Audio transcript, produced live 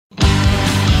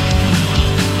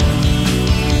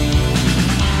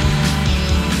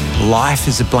Life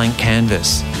is a blank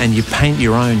canvas and you paint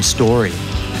your own story.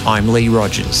 I'm Lee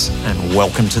Rogers and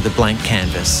welcome to The Blank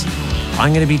Canvas.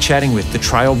 I'm going to be chatting with the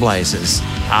trailblazers,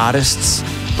 artists,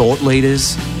 thought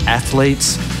leaders,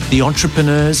 athletes, the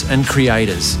entrepreneurs and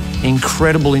creators,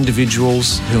 incredible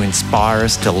individuals who inspire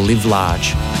us to live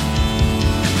large.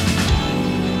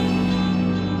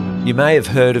 You may have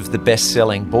heard of the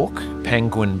best-selling book,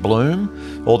 Penguin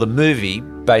Bloom, or the movie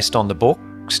based on the book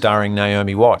starring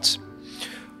Naomi Watts.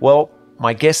 Well,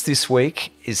 my guest this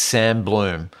week is Sam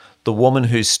Bloom, the woman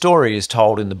whose story is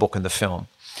told in the book and the film.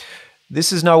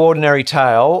 This is no ordinary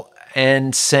tale,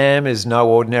 and Sam is no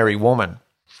ordinary woman.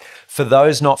 For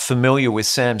those not familiar with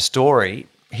Sam's story,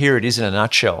 here it is in a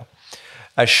nutshell.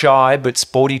 A shy but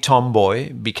sporty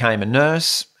tomboy became a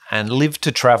nurse and lived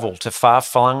to travel to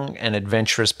far-flung and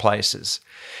adventurous places.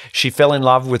 She fell in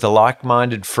love with a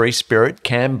like-minded free spirit,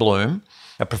 Cam Bloom,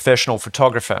 a professional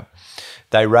photographer.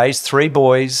 They raised 3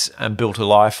 boys and built a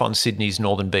life on Sydney's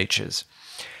northern beaches.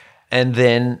 And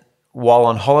then, while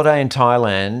on holiday in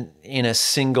Thailand, in a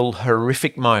single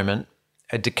horrific moment,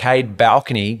 a decayed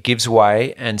balcony gives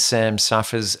way and Sam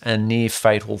suffers a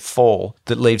near-fatal fall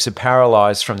that leaves her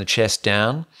paralysed from the chest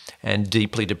down and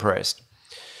deeply depressed.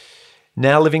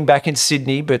 Now living back in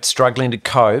Sydney but struggling to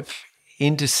cope,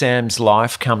 into Sam's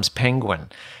life comes Penguin,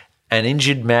 an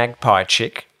injured magpie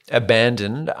chick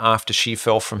abandoned after she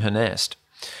fell from her nest.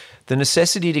 The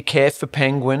necessity to care for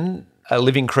Penguin, a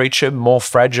living creature more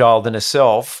fragile than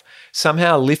herself,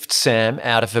 somehow lifts Sam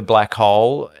out of her black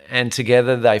hole, and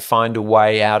together they find a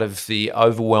way out of the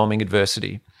overwhelming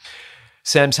adversity.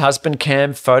 Sam's husband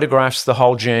Cam photographs the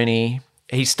whole journey.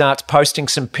 He starts posting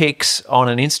some pics on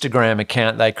an Instagram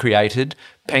account they created,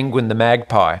 Penguin the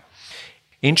Magpie.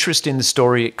 Interest in the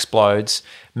story explodes,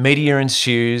 media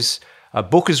ensues, a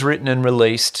book is written and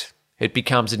released, it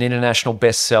becomes an international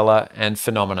bestseller and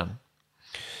phenomenon.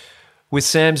 With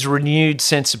Sam's renewed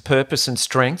sense of purpose and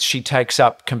strength, she takes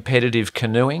up competitive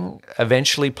canoeing,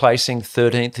 eventually placing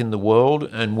 13th in the world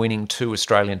and winning 2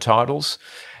 Australian titles,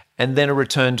 and then a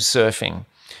return to surfing.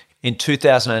 In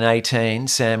 2018,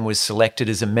 Sam was selected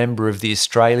as a member of the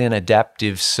Australian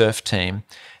Adaptive Surf Team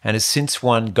and has since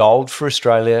won gold for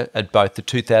Australia at both the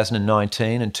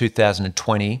 2019 and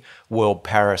 2020 World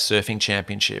Para Surfing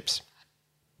Championships.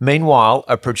 Meanwhile,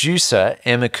 a producer,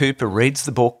 Emma Cooper, reads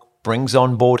the book, brings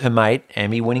on board her mate,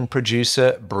 Emmy-winning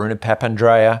producer Bruna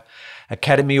Papandreou.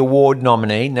 Academy Award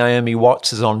nominee Naomi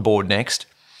Watts is on board next.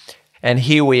 And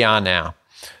here we are now.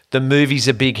 The movie's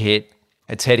a big hit.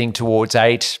 It's heading towards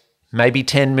 8, maybe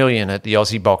 10 million at the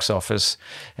Aussie box office,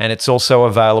 and it's also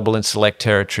available in select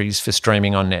territories for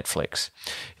streaming on Netflix.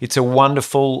 It's a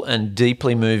wonderful and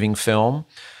deeply moving film.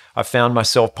 I found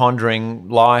myself pondering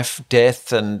life,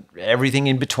 death, and everything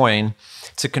in between.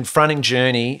 It's a confronting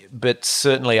journey, but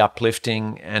certainly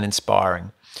uplifting and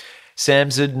inspiring.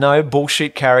 Sam's a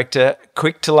no-bullshit character,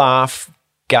 quick to laugh,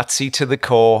 gutsy to the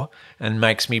core, and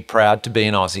makes me proud to be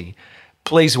an Aussie.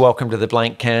 Please welcome to The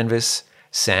Blank Canvas,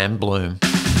 Sam Bloom.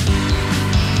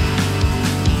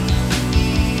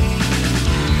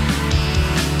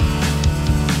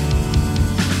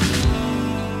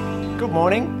 Good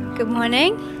morning. Good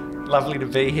morning. Lovely to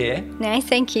be here. No,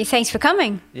 thank you. Thanks for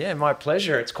coming. Yeah, my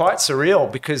pleasure. It's quite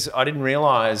surreal because I didn't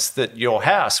realise that your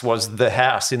house was the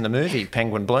house in the movie,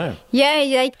 Penguin Bloom.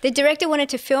 Yeah, the director wanted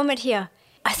to film it here.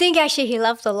 I think actually he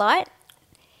loved the light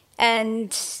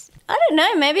and I don't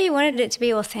know, maybe he wanted it to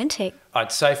be authentic.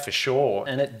 I'd say for sure.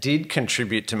 And it did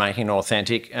contribute to making it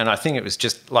authentic. And I think it was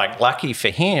just like lucky for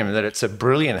him that it's a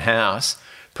brilliant house,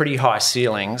 pretty high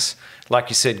ceilings, like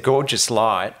you said, gorgeous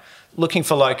light. Looking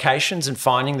for locations and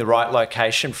finding the right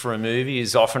location for a movie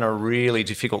is often a really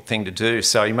difficult thing to do.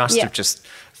 So he must have just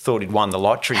thought he'd won the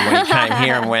lottery when he came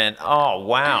here and went, oh,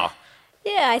 wow.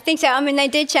 Yeah, I think so. I mean, they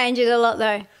did change it a lot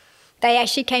though. They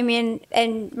actually came in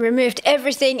and removed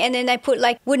everything and then they put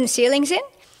like wooden ceilings in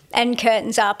and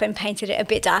curtains up and painted it a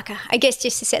bit darker, I guess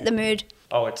just to set the mood.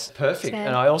 Oh, it's perfect. So.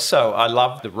 And I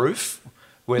love the roof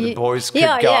where the boys could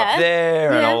go up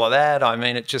there and all of that. I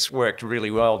mean, it just worked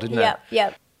really well, didn't it?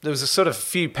 Yep. There was a sort of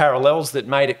few parallels that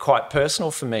made it quite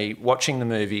personal for me watching the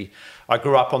movie. I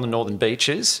grew up on the northern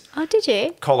beaches. Oh, did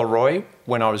you? Collaroy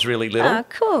when I was really little. Oh,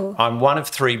 cool. I'm one of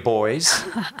 3 boys.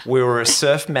 We were a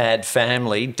surf-mad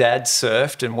family. Dad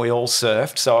surfed and we all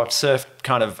surfed. So I've surfed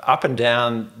kind of up and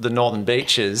down the northern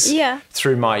beaches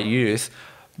through my youth.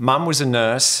 Mum was a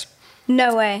nurse.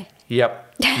 No way.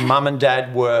 Yep. Mum and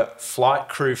Dad were flight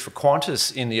crew for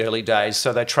Qantas in the early days,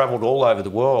 so they travelled all over the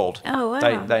world. Oh,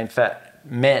 wow. They in fact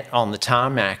met on the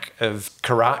tarmac of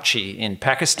Karachi in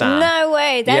Pakistan. No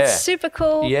way, that's super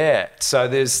cool. Yeah, so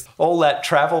there's all that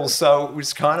travel, so it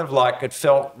was kind of like it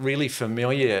felt really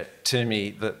familiar it to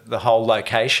me, the whole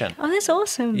location. Oh, that's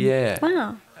awesome. Yeah.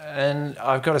 Wow. And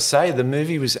I've got to say, the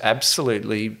movie was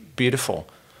absolutely beautiful.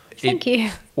 Thank you.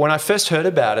 When I first heard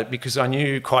about it, because I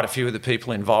knew quite a few of the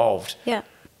people involved, Yeah.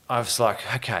 I was like,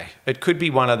 okay, it could be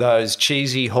one of those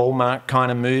cheesy Hallmark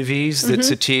kind of movies that's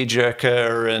a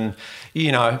tearjerker and,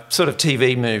 you know, sort of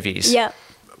TV movies. Yeah.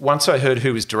 Once I heard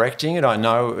who was directing it, I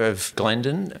know of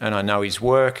Glendon and I know his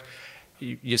work.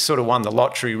 You sort of won the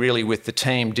lottery really with the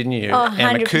team, didn't you? Oh,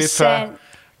 Emma 100%. Cooper,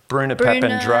 Bruna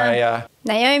Papandreou,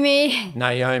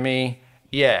 Naomi.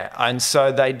 Yeah, and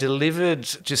so they delivered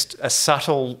just a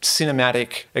subtle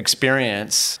cinematic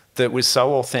experience that was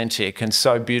so authentic and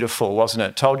so beautiful, wasn't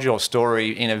it? Told your story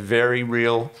in a very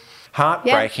real,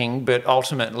 heartbreaking but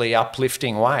ultimately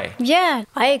uplifting way. Yeah,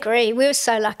 I agree. We were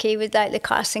so lucky with like the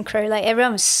cast and crew. Like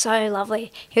everyone was so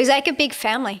lovely. It was like a big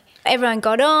family. Everyone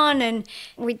got on and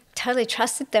we totally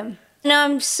trusted them. And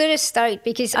I'm sort of stoked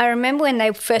because I remember when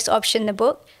they first optioned the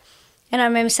book and I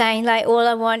remember saying like all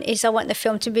I want the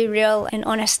film to be real and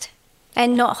honest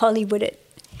and not Hollywood it.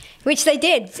 Which they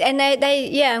did. And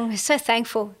they I'm so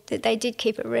thankful that they did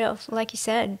keep it real, like you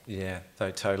said. Yeah,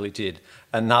 they totally did.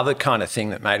 Another kind of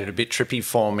thing that made it a bit trippy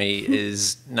for me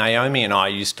is Naomi and I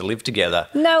used to live together.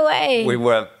 No way. We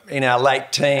were in our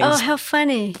late teens. Oh, how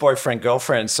funny. Boyfriend,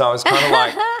 girlfriend. So I was kind of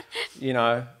like, you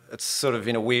know, it's sort of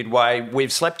in a weird way,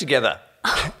 we've slept together.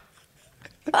 Oh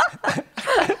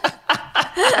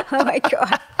my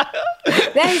God.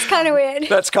 That is kind of weird.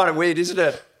 That's kind of weird, isn't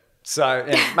it? So,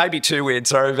 and maybe too weird,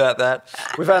 sorry about that.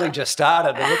 We've only just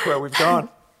started and look where we've gone.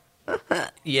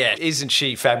 Yeah, isn't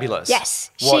she fabulous?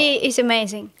 Yes, What she is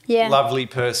amazing. Yeah. lovely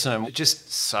person,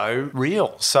 just so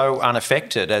real, so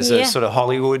unaffected as a sort of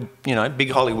Hollywood, you know, big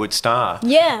Hollywood star.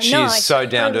 Yeah, She's so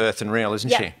down to earth and real,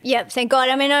 isn't she? Yeah, thank God.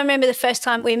 I mean, I remember the first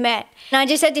time we met and I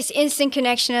just had this instant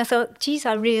connection. I thought, geez,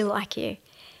 I really like you.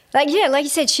 Like, yeah, like you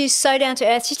said, she's so down to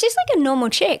earth. She's just like a normal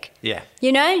chick. Yeah.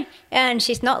 You know? And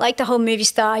she's not like the whole movie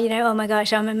star, you know, oh my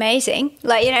gosh, I'm amazing.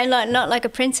 Like, you know, not like a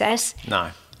princess. No.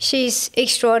 She's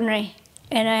extraordinary.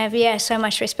 And I have, so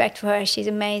much respect for her. She's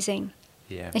amazing.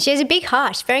 Yeah. And she has a big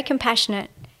heart. She's very compassionate.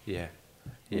 Yeah.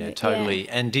 Yeah, totally.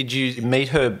 And did you meet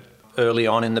her early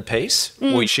on in the piece?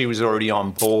 She was already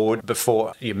on board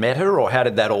before you met her, or how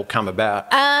did that all come about?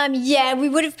 Yeah, we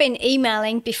would have been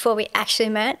emailing before we actually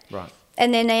met. Right.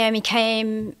 And then Naomi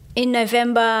came in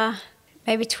November,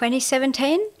 maybe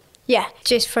 2017. Yeah,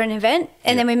 just for an event.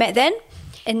 And then we met then.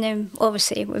 And then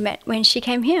obviously we met when she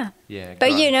came here. Yeah, but,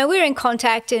 great. you know, we were in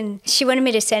contact and she wanted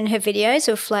me to send her videos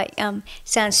of like,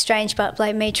 sounds strange, but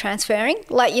like me transferring.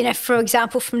 Like, you know, for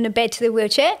example, from the bed to the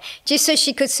wheelchair, just so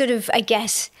she could sort of, I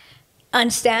guess,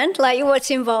 understand like what's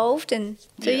involved. And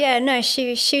so,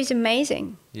 she was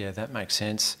amazing. Yeah, that makes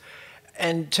sense.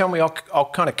 And tell me,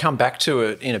 I'll kind of come back to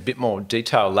it in a bit more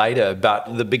detail later,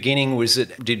 but the beginning was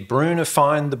did Bruna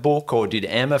find the book or did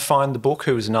Emma find the book,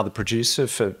 who was another producer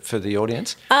for the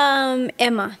audience?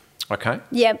 Emma. Okay.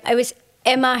 Yeah, it was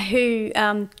Emma who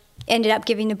ended up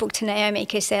giving the book to Naomi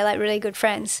because they're like really good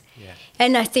friends. Yeah.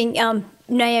 And I think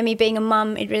Naomi being a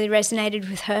mum, it really resonated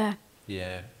with her.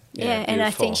 Yeah. Yeah, and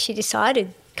I think she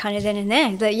decided kind of then and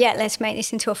there that, let's make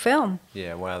this into a film.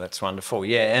 Yeah, wow, that's wonderful.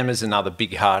 Yeah, Emma's another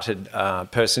big-hearted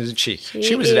person, isn't she?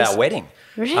 She was is. at our wedding.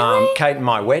 Really? Kate and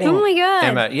my wedding. Oh, my God.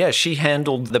 Emma, she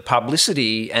handled the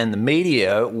publicity and the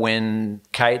media when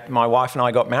Kate, my wife, and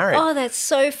I got married. Oh, that's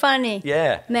so funny.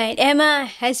 Yeah. Mate, Emma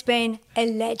has been a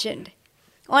legend.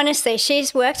 Honestly,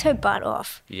 she's worked her butt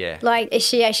off. Yeah. Like,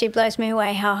 she actually blows me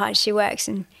away how hard she works.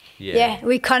 And,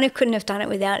 we kind of couldn't have done it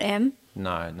without Em.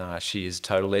 No, she is a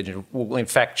total legend. Well, in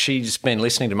fact, she's been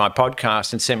listening to my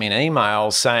podcast and sent me an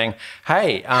email saying,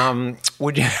 hey,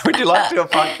 would you like to do a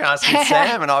podcast with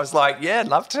Sam? And I was like, yeah, I'd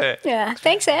love to. Yeah,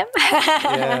 thanks, Em.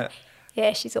 Yeah.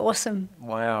 Yeah, she's awesome.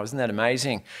 Wow, isn't that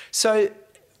amazing? So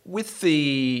with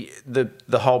the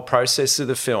whole process of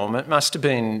the film, it must have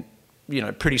been, you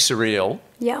know, pretty surreal.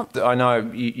 Yeah. I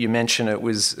know you mentioned it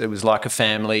was like a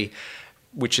family,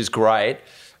 which is great.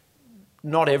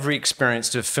 Not every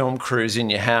experience of film crews in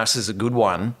your house is a good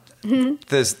one. Mm-hmm.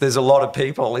 There's a lot of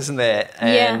people, isn't there?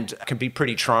 And it can be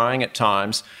pretty trying at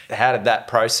times. How did that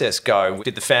process go?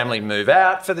 Did the family move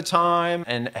out for the time?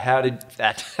 And how did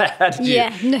you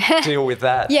deal with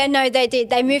that? Yeah, no, they did.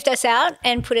 They moved us out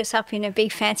and put us up in a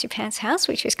big fancy pants house,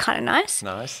 which was kind of nice.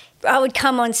 Nice. I would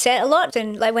come on set a lot,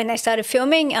 and like when they started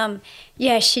filming,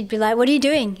 she'd be like, "What are you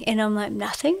doing?" And I'm like,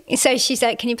 "Nothing." And so she's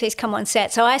like, "Can you please come on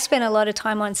set?" So I spent a lot of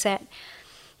time on set,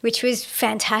 which was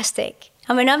fantastic.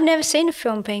 I mean, I've never seen a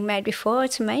film being made before.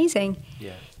 It's amazing.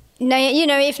 Yeah. Now, you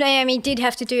know, if Naomi did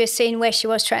have to do a scene where she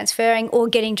was transferring or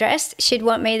getting dressed, she'd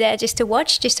want me there just to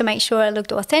watch, just to make sure it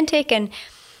looked authentic. And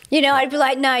You know, I'd be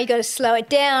like, no, you got to slow it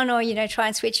down, or, you know, try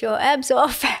and switch your abs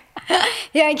off.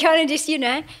 Yeah, kind of just, you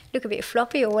know, look a bit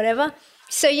floppy or whatever.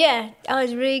 So, yeah, I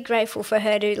was really grateful for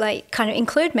her to, like, kind of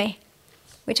include me,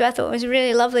 which I thought was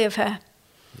really lovely of her.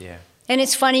 Yeah. And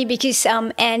it's funny because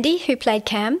Andy, who played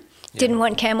Cam, didn't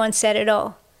want Cam on set at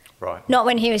all. Right. Not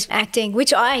when he was acting,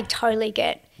 which I totally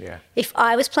get. Yeah. If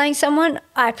I was playing someone,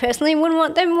 I personally wouldn't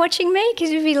want them watching me because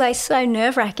it would be, like, so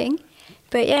nerve-wracking.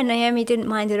 But, yeah, Naomi didn't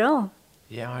mind at all.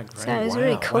 Yeah, I agree. So it was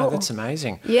really cool. Wow, that's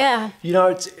amazing. Yeah. You know,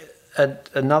 it's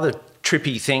another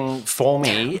trippy thing for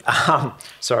me.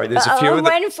 Sorry, there's a few of them.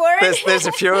 I'm waiting for it. There's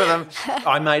a few of them.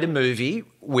 I made a movie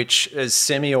which is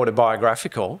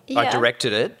semi-autobiographical. I Yeah.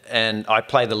 directed it, and I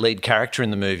play the lead character in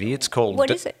the movie. It's called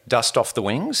What is it? Dust Off the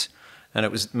Wings, and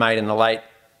it was made in the late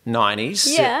 90s,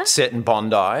 Yeah. set in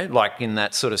Bondi, like in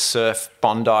that sort of surf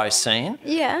Bondi scene.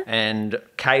 Yeah. And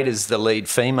Kate is the lead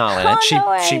female in Oh, it. no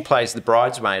way. She plays the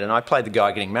bridesmaid, and I play the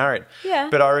guy getting married. Yeah.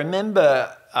 But I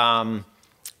remember,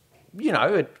 you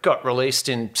know, it got released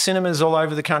in cinemas all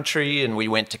over the country, and we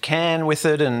went to Cannes with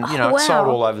it, and, you know, Oh, it sold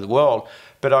wow. all over the world.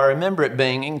 But I remember it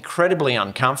being incredibly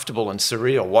uncomfortable and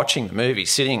surreal watching the movie,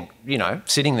 sitting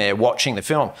there watching the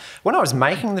film. When I was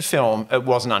making the film, it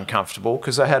wasn't uncomfortable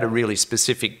because I had a really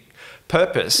specific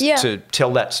purpose Yeah. to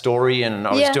tell that story, and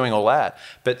I was Yeah. doing all that.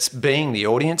 But being the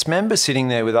audience member, sitting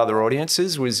there with other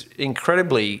audiences, was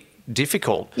incredibly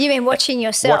difficult. You mean watching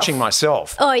yourself? Watching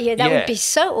myself. Oh, yeah, that would be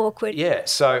so awkward. Yeah.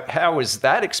 So how was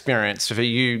that experience for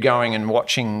you going and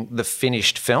watching the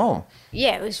finished film?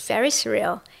 Yeah, it was very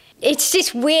surreal. It's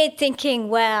just weird thinking,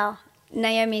 wow,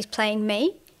 Naomi's playing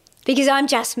me because I'm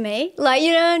just me. Like,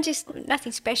 you know, just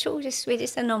nothing special, we're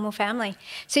just a normal family.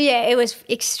 So, yeah, it was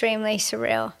extremely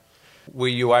surreal. Were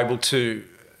you able to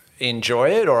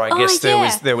enjoy it, or I guess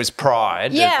yeah. there was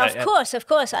pride? Yeah, of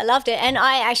course. I loved it. And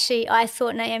I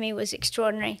thought Naomi was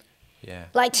extraordinary. Yeah.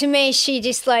 Like, to me, she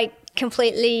just, like,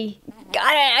 completely,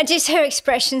 just her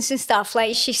expressions and stuff.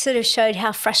 Like, she sort of showed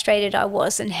how frustrated I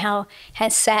was and how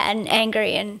sad and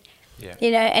angry and,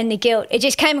 you know, and the guilt. It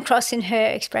just came across in her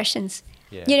expressions.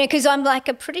 Yeah. You know, because I'm, like,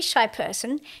 a pretty shy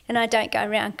person and I don't go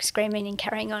around screaming and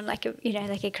carrying on like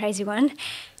a crazy one.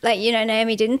 Like, you know,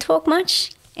 Naomi didn't talk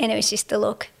much and it was just the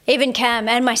look. Even Cam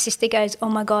and my sister goes, oh,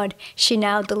 my God, she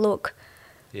nailed the look.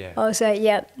 Yeah. I was like,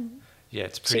 yep. Yeah,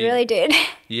 it's pretty. She really did.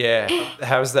 Yeah.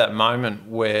 How's that moment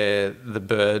where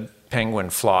the penguin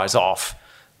flies off?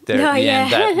 There at the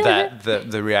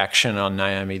end, the reaction on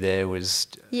Naomi there was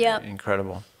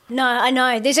incredible. No, I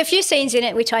know. There's a few scenes in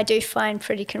it which I do find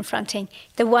pretty confronting.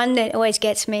 The one that always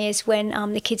gets me is when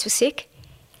the kids were sick,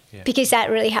 because that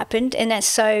really happened, and that's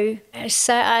so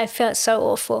I felt so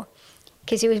awful.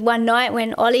 Because it was one night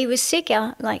when Ollie was sick,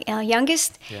 our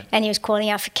youngest, and he was calling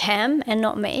out for Cam and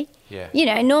not me. Yeah. You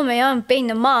know, normally I'm being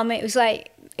the mum. It was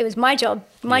my job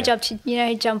to, you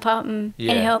know, jump up and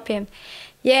help him.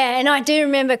 Yeah, and I do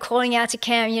remember calling out to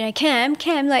Cam, you know, Cam,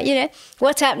 like, you know,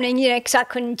 what's happening, you know, because I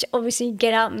couldn't obviously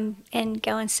get up and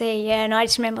go and see. Yeah, and I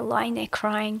just remember lying there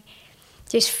crying.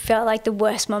 Just felt like the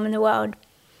worst mum in the world.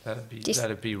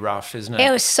 That'd be rough, isn't it?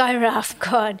 It was so rough,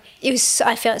 God.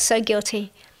 I felt so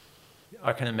guilty.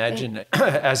 I can imagine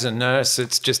as a nurse,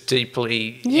 it's just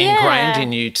deeply ingrained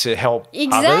in you to help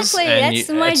others. Exactly, that's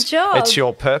my job. It's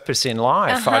your purpose in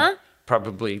life, I'd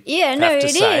probably have to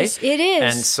say. It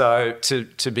is. And so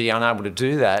to be unable to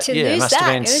do that, lose it must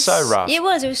have been so rough. It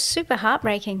was super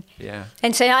heartbreaking. Yeah.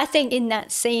 And so I think in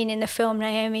that scene in the film,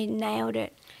 Naomi nailed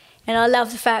it. And I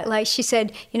love the fact, like, she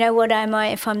said, you know, what am I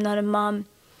if I'm not a mum?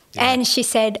 Yeah. And she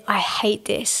said, I hate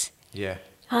this. Yeah.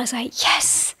 I was like,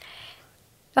 yes.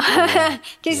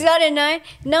 Because I don't know,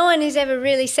 no one has ever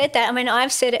really said that. I mean,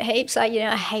 I've said it heaps, like, you know,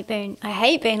 I hate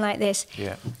being like this.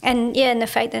 Yeah. And and the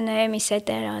fact that Naomi said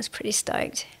that, I was pretty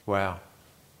stoked. Wow,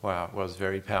 it was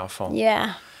very powerful.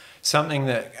 Yeah. Something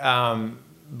that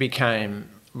became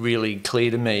really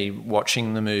clear to me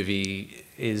watching the movie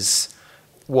is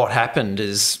what happened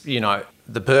is, you know,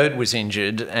 the bird was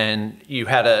injured and you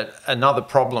had another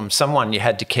problem, someone you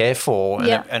had to care for,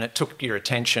 and it took your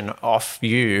attention off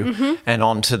you and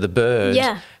onto the bird,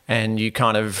 and you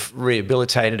kind of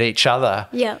rehabilitated each other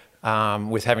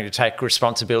with having to take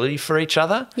responsibility for each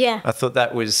other. Yeah. I thought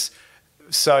that was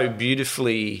so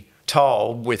beautifully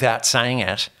told without saying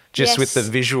it, just with the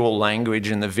visual language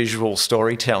and the visual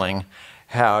storytelling,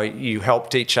 how you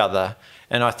helped each other.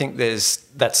 And I think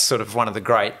that's sort of one of the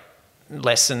great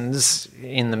lessons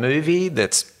in the movie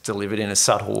that's delivered in a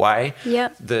subtle way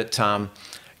that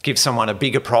gives someone a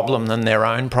bigger problem than their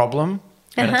own problem,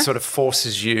 and it sort of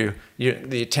forces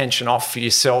the attention off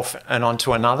yourself and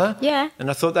onto another. Yeah. And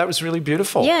I thought that was really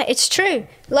beautiful. Yeah, it's true.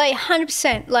 Like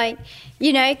 100%. Like,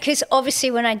 you know, because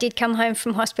obviously when I did come home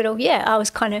from hospital, I was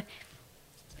kind of,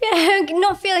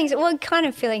 kind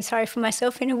of feeling sorry for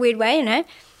myself in a weird way, you know.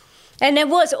 And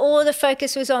all the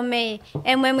focus was on me.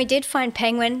 And when we did find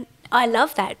Penguin, I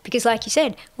love that because, like you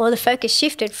said, all the focus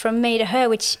shifted from me to her,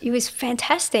 which it was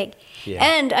fantastic. Yeah.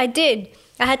 And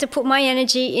I had to put my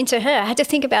energy into her. I had to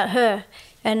think about her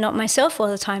and not myself all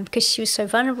the time because she was so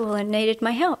vulnerable and needed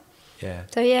my help. Yeah.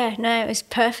 So, it was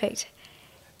perfect.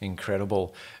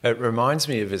 Incredible. It reminds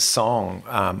me of a song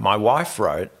my wife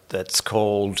wrote that's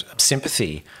called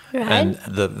Sympathy. Right. And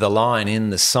the line in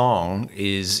the song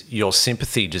is, "Your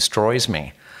sympathy destroys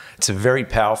me." It's a very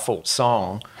powerful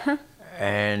song. Huh.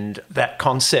 And that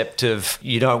concept of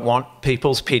you don't want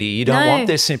people's pity, you don't want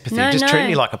their sympathy. Just treat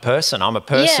me like a person. I'm a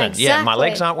person. Yeah, exactly. Yeah, my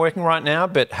legs aren't working right now,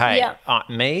 but hey, Yep.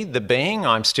 me, the being,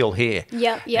 I'm still here.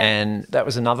 Yep. And that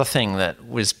was another thing that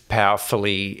was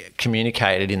powerfully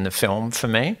communicated in the film for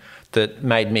me that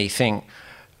made me think,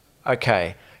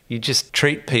 okay, you just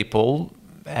treat people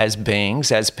as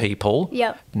beings, as people,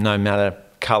 no matter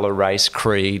colour, race,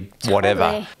 creed, whatever.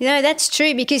 Totally. No, that's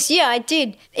true because, I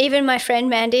did. Even my friend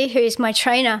Mandy, who's my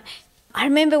trainer, I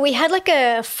remember we had like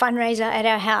a fundraiser at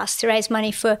our house to raise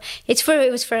money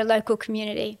it was for a local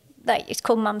community. Like it's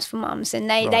called Mums for Mums, and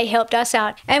they helped us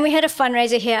out. And we had a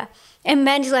fundraiser here. And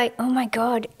Mandy's like, oh my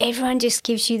God, everyone just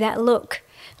gives you that look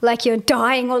like you're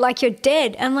dying or like you're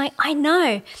dead. I'm like, I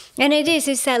know. And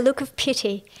it's that look of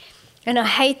pity. And I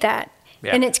hate that.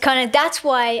 Yeah. And it's kind of, that's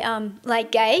why,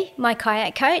 like Gay, my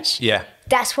kayak coach,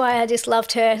 that's why I just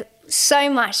loved her so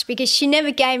much because she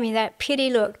never gave me that pity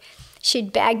look.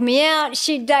 She'd bag me out.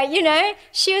 She'd,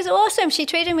 she was awesome. She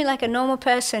treated me like a normal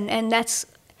person. And that's,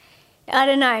 I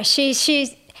don't know,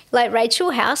 she's like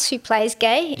Rachel House, who plays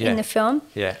Gay in the film.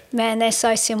 Yeah. Man, they're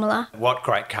so similar. What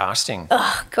great casting.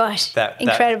 Oh, gosh,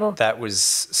 incredible. That was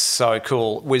so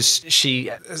cool. Was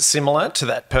she similar to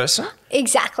that person?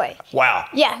 Exactly. Wow.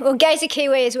 Yeah, well, Gay's a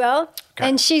Kiwi as well. Okay.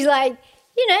 And she's like,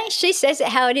 she says it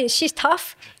how it is. She's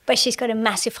tough, but she's got a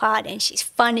massive heart and she's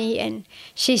funny and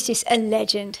she's just a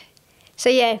legend.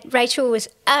 So, Rachel was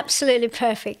absolutely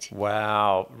perfect.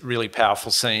 Wow. Really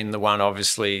powerful scene. The one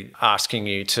obviously asking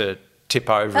you to tip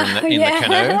over in the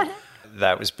canoe.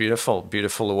 That was beautiful.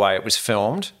 Beautiful the way it was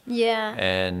filmed. Yeah.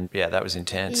 And, that was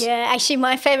intense. Yeah, actually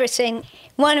my favourite scene,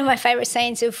 one of my favourite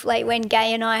scenes of like when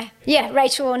Gay and I,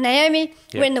 Rachel and Naomi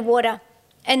were in the water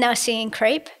and they were singing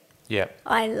Creep. Yeah.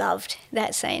 I loved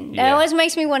that scene. Yeah. It always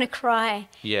makes me want to cry.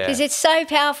 Yeah. Because it's so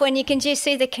powerful and you can just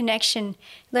see the connection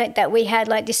that we had,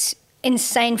 like this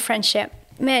insane friendship.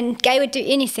 Man, Gay would do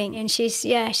anything and she's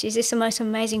just the most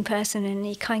amazing person and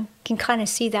you can kind of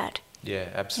see that. Yeah,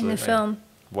 absolutely. In the film.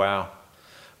 Wow.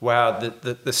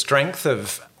 The strength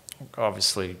of,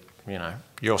 obviously,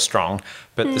 you're strong,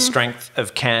 but the strength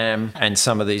of Cam and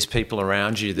some of these people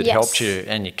around you that helped you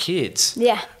and your kids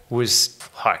was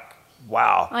like,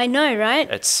 wow. I know, right?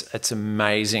 It's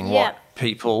amazing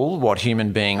what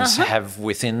human beings have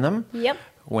within them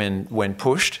when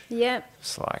pushed. Yep.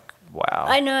 It's like, wow.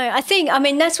 I know.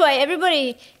 That's why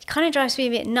everybody kind of drives me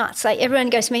a bit nuts. Like everyone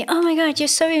goes to me, oh my God, you're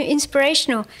so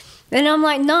inspirational. And I'm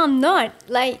like, no, I'm not.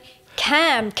 Like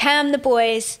Cam, the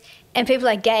boys, and people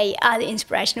like Gay are the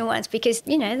inspirational ones because,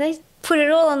 they put it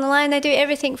all on the line. They do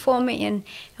everything for me and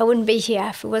I wouldn't be here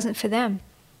if it wasn't for them.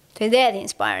 So they're the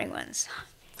inspiring ones.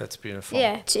 That's beautiful.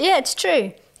 Yeah, it's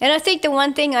true. And I think the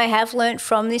one thing I have learnt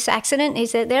from this accident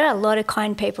is that there are a lot of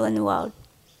kind people in the world.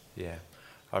 Yeah.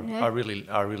 I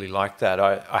really like that.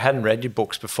 I hadn't read your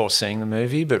books before seeing the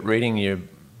movie, but reading your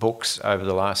books over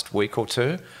the last week or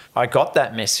two, I got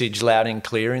that message loud and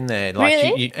clear in there. Like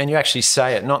really? And you actually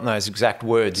say it, not in those exact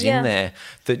words in there,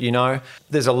 that,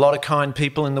 there's a lot of kind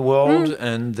people in the world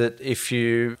and that if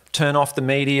you turn off the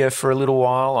media for a little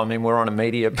while, we're on a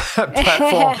media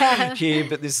platform here,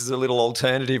 but this is a little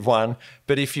alternative one.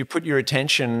 But if you put your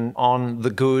attention on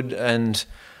the good and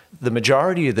the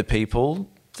majority of the people,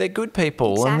 they're good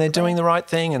people and they're doing the right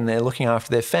thing and they're looking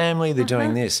after their family, they're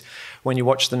doing this. When you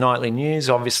watch the nightly news,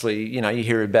 obviously, you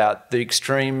hear about the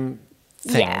extreme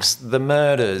things, the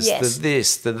murders, the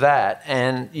this, the that,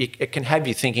 and it can have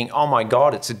you thinking, oh my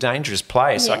God, it's a dangerous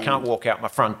place. I can't walk out my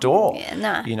front door,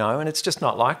 and it's just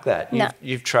not like that.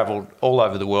 You've travelled all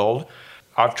over the world.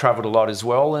 I've travelled a lot as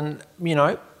well and,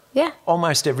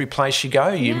 almost every place you go,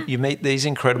 you meet these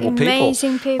incredible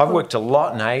Amazing people. I've worked a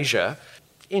lot in Asia.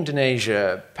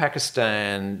 Indonesia,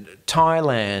 Pakistan,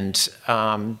 Thailand,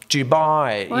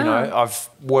 Dubai. Wow. I've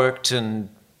worked and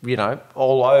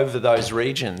all over those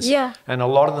regions. Yeah. And a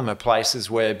lot of them are places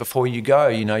where before you go,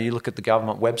 you look at the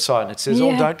government website and it says,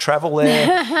 Yeah. don't travel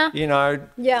there,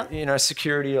 Yeah.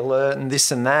 security alert and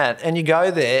this and that. And you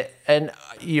go there and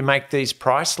you make these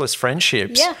priceless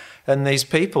friendships. Yeah. And these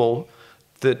people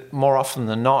that more often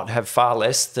than not have far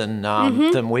less than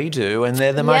we do, and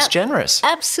they're the most generous.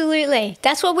 Absolutely.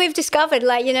 That's what we've discovered.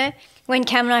 Like, when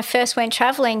Cam and I first went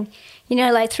traveling,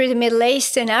 like through the Middle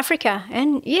East and Africa.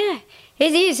 And yeah,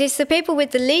 it is. It's the people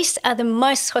with the least are the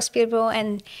most hospitable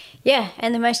and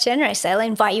the most generous. They'll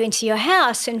invite you into your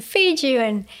house and feed you,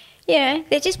 and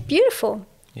they're just beautiful.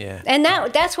 Yeah. And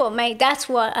that's what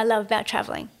I love about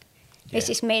traveling. It's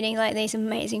just meeting like these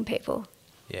amazing people.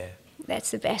 Yeah. That's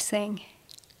the best thing.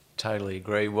 Totally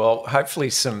agree. Well,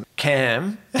 hopefully some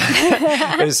Cam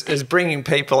is bringing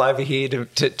people over here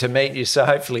to meet you. So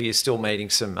hopefully you're still meeting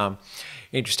some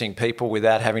interesting people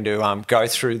without having to go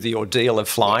through the ordeal of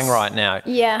flying right now.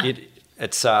 Yeah.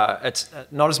 It's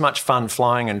not as much fun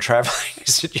flying and travelling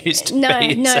as it used to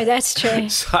be. No, that's true.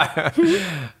 So,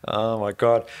 oh my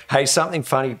God. Hey, something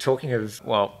funny, talking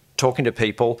to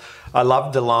people, I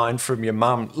loved the line from your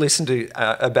mum. Listen to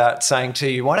about saying to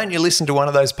you, "Why don't you listen to one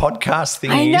of those podcast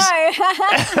thingies?"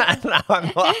 I know. And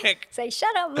I'm like, Say,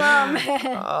 "Shut up, Mum."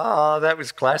 oh, that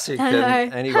was classic. I know.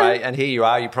 And anyway, and here you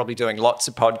are. You're probably doing lots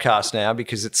of podcasts now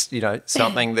because it's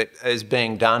something that is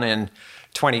being done in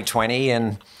 2020,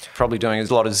 and probably doing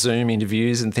a lot of Zoom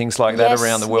interviews and things like that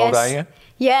around the world, are you?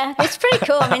 Yeah, it's pretty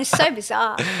cool. I mean, it's so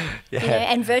bizarre. Yeah.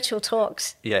 And virtual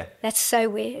talks. Yeah. That's so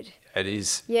weird. It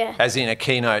is. Yeah. As in a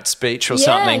keynote speech or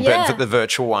something, but for the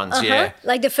virtual ones, yeah.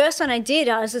 Like the first one I did,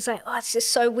 I was just like, oh, it's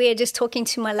just so weird just talking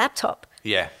to my laptop.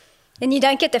 Yeah. And you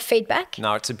don't get the feedback.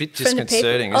 No, it's a bit from the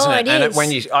disconcerting, people. isn't it? It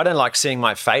And is. I don't like seeing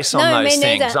my face on No, those me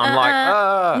things. neither. I'm like,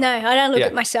 ah. No, I don't look Yeah.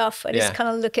 at myself. I Yeah. just kind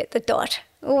of look at the dot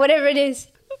or whatever it is.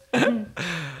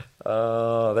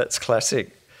 Oh, that's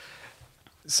classic.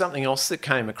 Something else that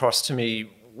came across to me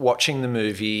watching the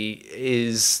movie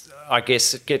is, I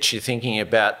guess, it gets you thinking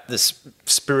about the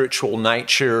spiritual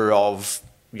nature of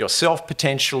yourself,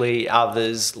 potentially,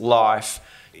 others, life.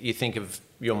 You think of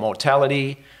your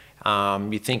mortality.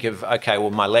 You think of, okay,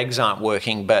 well, my legs aren't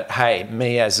working, but hey,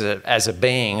 me as a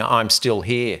being, I'm still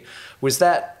here. Was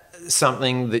that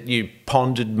something that you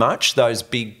pondered much, those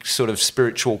big sort of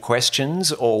spiritual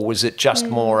questions, or was it just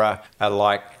more a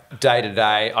like day to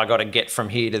day, I got to get from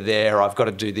here to there, I've got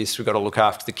to do this, we've got to look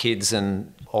after the kids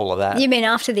and all of that? You mean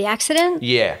after the accident?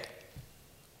 Yeah.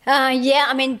 Yeah,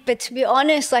 I mean, but to be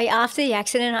honest, like after the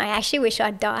accident, I actually wish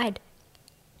I'd died.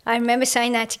 I remember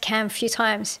saying that to Cam a few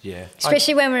times. Yeah.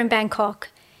 Especially when we were in Bangkok.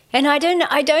 And I don't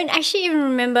actually even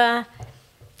remember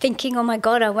thinking, oh my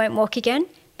God, I won't walk again.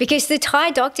 Because the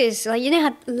Thai doctors, like, you know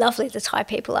how lovely the Thai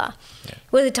people are. Yeah.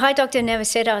 Well, the Thai doctor never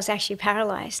said I was actually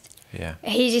paralysed. Yeah.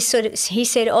 He just he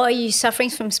said, oh, you're suffering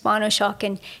from spinal shock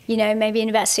and, maybe in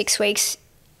about 6 weeks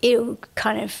it'll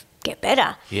kind of get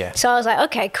better. Yeah. So I was like,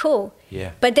 okay, cool.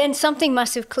 Yeah. But then something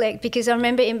must have clicked because I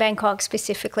remember in Bangkok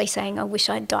specifically saying, I wish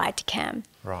I'd died to Cam.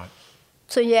 Right.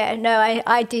 So yeah, no,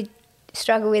 I did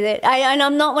struggle with it. And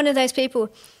I'm not one of those people,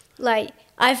 like,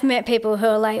 I've met people who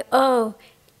are like, oh,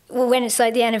 well, when it's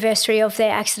like the anniversary of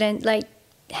their accident, like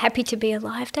happy to be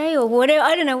alive day or whatever.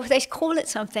 I don't know if they call it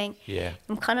something. Yeah.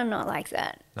 I'm kind of not like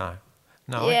that. No.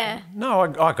 No. Yeah.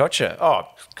 I got you. Oh,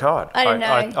 God. I don't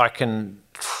know. I can.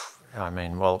 I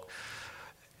mean, well,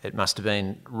 it must have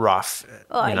been rough.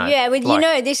 Oh, yeah.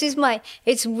 Well, this is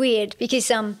it's weird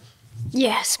because,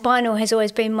 spinal has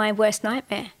always been my worst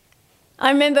nightmare.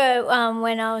 I remember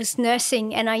when I was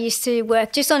nursing and I used to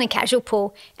work just on a casual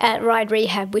pool at Ride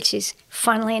Rehab, which is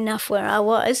funnily enough where I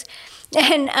was.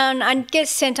 And I'd get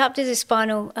sent up to the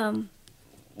spinal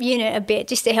unit a bit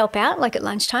just to help out, like at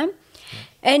lunchtime.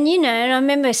 And, and I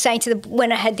remember saying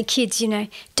when I had the kids,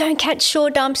 don't catch shore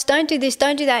dumps, don't do this,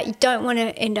 don't do that. You don't want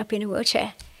to end up in a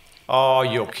wheelchair. Oh,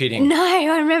 you're kidding. No,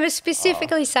 I remember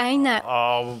specifically saying that.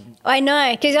 Oh. I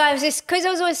know, because I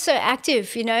was always so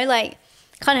active, like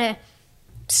kind of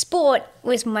sport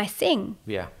was my thing.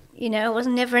 Yeah. I was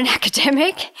never an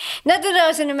academic. Not that I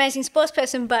was an amazing sports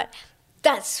person, but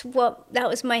that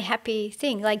was my happy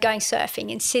thing, like going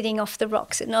surfing and sitting off the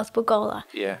rocks at North Bulgola.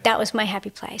 Yeah. That was my happy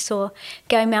place. Or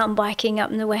going mountain biking up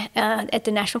in at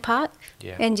the national park.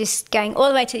 Yeah. And just going all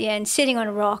the way to the end, sitting on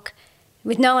a rock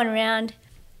with no one around.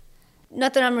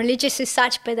 Not that I'm religious as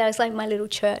such, but that was like my little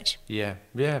church. Yeah.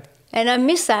 Yeah. And I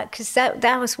miss that because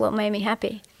that was what made me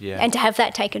happy. Yeah. And to have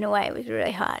that taken away was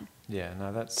really hard. Yeah.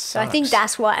 No, that's. So I think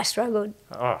that's why I struggled.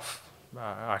 Oh,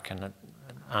 I can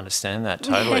understand that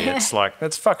totally. It's like,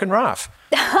 that's fucking rough.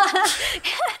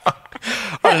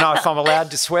 I don't know if I'm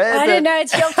allowed to swear. I don't know.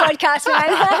 It's your podcast,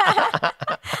 man.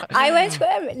 I won't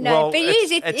swear. But no, Well, but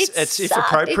it's if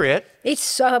appropriate. It's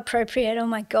so appropriate. Oh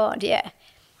my God, yeah.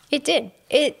 It did.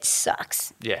 It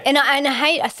sucks. Yeah. And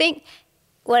I think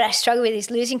what I struggle with is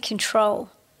losing control.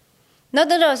 Not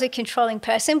that I was a controlling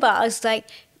person, but I was like,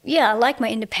 yeah, I like my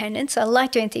independence. I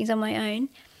like doing things on my own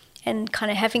and kind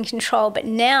of having control. But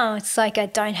now it's like I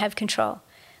don't have control.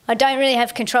 I don't really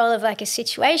have control of like a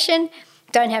situation.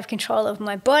 Don't have control of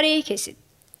my body because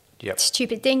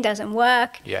stupid thing doesn't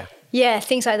work. Yeah. Yeah,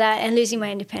 things like that, and losing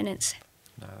my independence.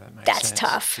 No, that makes That's sense.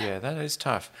 tough. Yeah, that is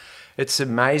tough. It's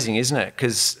amazing, isn't it?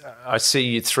 Because I see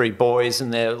you three boys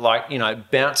and they're like, you know,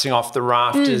 bouncing off the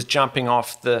rafters, jumping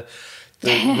off the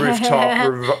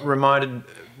rooftop. Reminded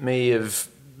me of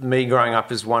me growing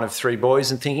up as one of three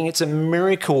boys and thinking it's a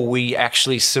miracle we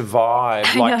actually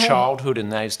survived like childhood in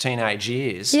those teenage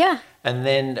years. Yeah. And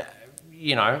then,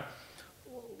 you know,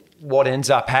 what ends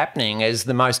up happening is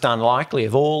the most unlikely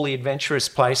of all the adventurous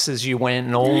places you went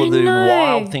and all of the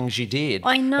wild things you did.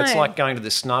 I know. It's like going to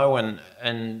the snow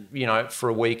and you know, for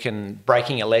a week and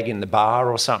breaking a leg in the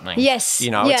bar or something. Yes. You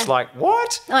know, it's like,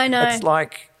 what? I know. It's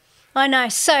like... I know.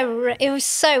 It was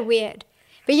so weird.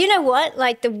 But you know what?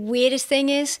 Like the weirdest thing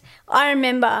is, I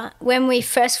remember when we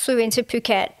first flew into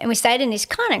Phuket and we stayed in this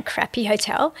kind of crappy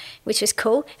hotel, which was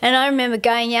cool. And I remember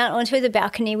going out onto the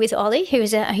balcony with Ollie, who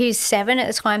was 7 at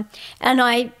the time, and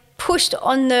I pushed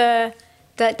on the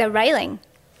railing.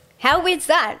 How weird's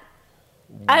that?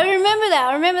 I remember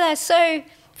that so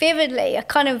vividly. I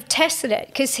kind of tested it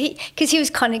because he was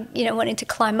kind of, you know, wanting to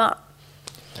climb up.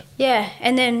 Yeah,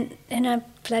 and I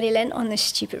bloody leant on this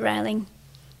stupid railing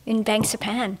in Bang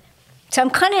Sapan. So I'm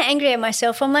kind of angry at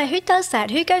myself. I'm like, who does that?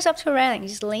 Who goes up to a railing and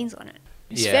just leans on it?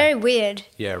 It's very weird.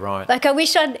 Yeah, right. Like I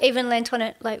wish I'd even leant on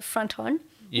it like front on.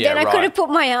 Yeah, then I could have put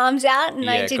my arms out and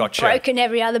I did broken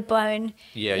every other bone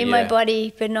in my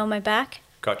body but not on my back.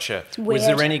 Gotcha. It's weird. Was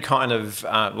there any kind of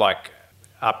like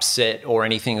upset or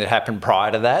anything that happened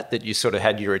prior to that you sort of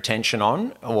had your attention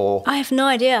on? Or I have no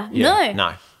idea.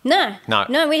 Yeah,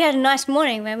 No, we had a nice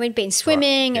morning when we'd been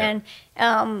swimming and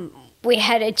we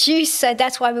had a juice, so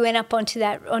that's why we went up onto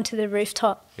the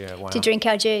rooftop to drink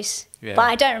our juice. Yeah. But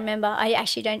I don't remember. I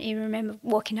actually don't even remember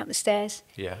walking up the stairs.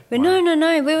 Yeah. But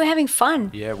no, we were having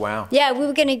fun. Yeah, wow. Yeah, we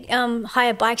were going to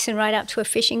hire bikes and ride up to a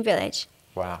fishing village.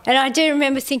 Wow. And I do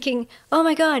remember thinking, oh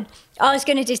my God, I was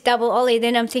going to just double Ollie.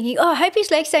 Then I'm thinking, oh, I hope his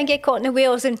legs don't get caught in the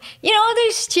wheels and, you know, all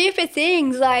those stupid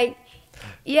things like...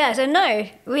 Yeah, so no,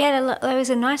 it was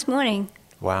a nice morning.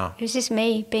 Wow. It was just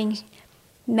me being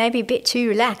maybe a bit too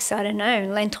relaxed, I don't know,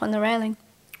 and leant on the railing.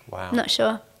 Wow. Not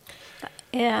sure.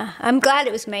 Yeah, I'm glad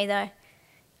it was me though.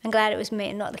 I'm glad it was me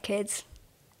and not the kids.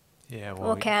 Yeah,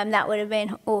 well. Or Cam, that would have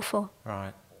been awful.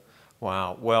 Right.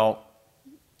 Wow. Well.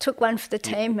 Took one for the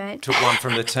team, mate. Took one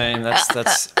from the team.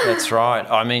 That's right.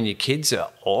 I mean, your kids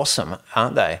are awesome,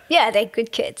 aren't they? Yeah, they're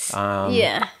good kids.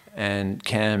 Yeah. And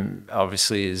Cam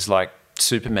obviously is like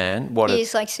Superman.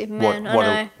 He's like Superman.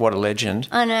 I know. What a legend.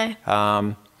 I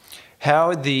know. How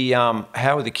were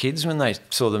the kids when they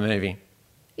saw the movie?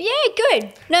 Yeah,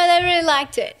 good. No, they really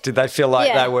liked it. Did they feel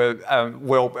like they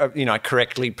were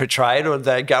correctly portrayed, or did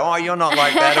they go, "Oh, you're not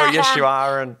like that," or "Yes, you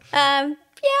are"? And yeah,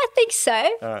 I think so.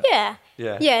 Right. Yeah.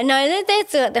 Yeah. Yeah. No,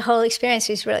 that's the whole experience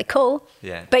is really cool.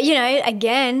 Yeah. But you know,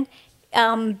 again,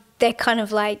 they're kind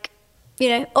of like, you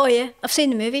know, oh yeah, I've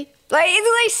seen the movie. Like,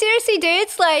 it's like seriously, dude.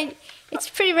 It's like it's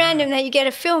pretty random that you get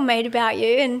a film made about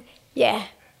you, and yeah,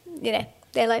 you know,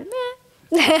 they're like,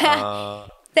 meh.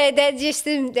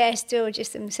 They're still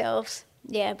just themselves.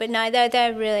 Yeah, but no,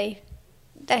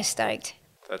 they're stoked.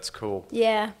 That's cool.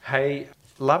 Yeah. Hey,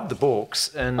 loved the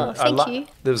books, and thank you.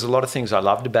 There was a lot of things I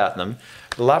loved about them.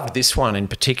 Loved this one in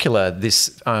particular,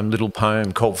 this little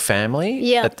poem called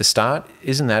Family at the start.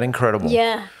 Isn't that incredible?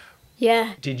 Yeah.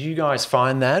 Yeah. Did you guys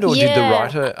find that, or did the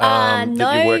writer that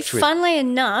you worked with? Funnily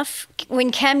enough, when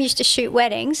Cam used to shoot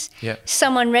weddings,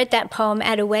 someone read that poem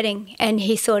at a wedding and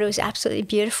he thought it was absolutely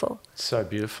beautiful. So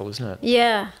beautiful, isn't it?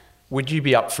 Yeah. Would you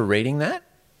be up for reading that?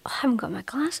 I haven't got my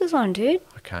glasses on, dude.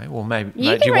 Okay, well maybe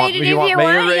you can read it if you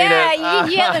want. Yeah,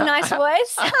 you have a nice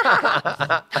voice.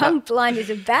 I'm blind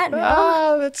as a bat now.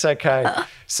 Oh, that's okay.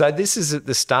 So this is at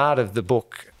the start of the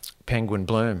book, Penguin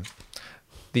Bloom.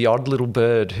 The odd little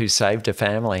bird who saved a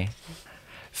family.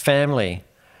 Family.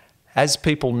 As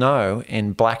people know,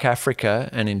 in Black Africa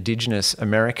and Indigenous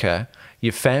America,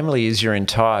 your family is your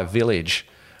entire village,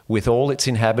 with all its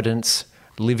inhabitants,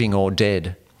 living or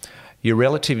dead. Your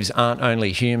relatives aren't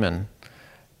only human.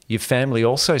 Your family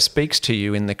also speaks to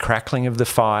you in the crackling of the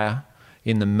fire,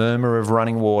 in the murmur of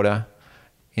running water,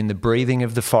 in the breathing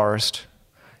of the forest,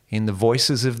 in the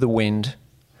voices of the wind,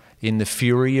 in the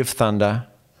fury of thunder,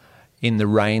 in the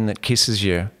rain that kisses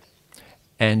you,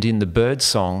 and in the bird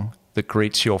song that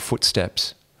greets your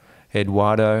footsteps.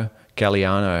 Eduardo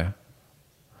Galeano.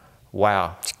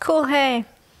 Wow. It's cool, hey?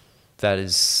 That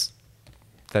is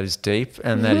deep,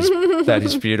 and that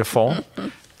is beautiful,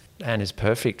 and is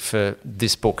perfect for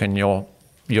this book and your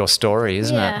story,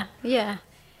 isn't it?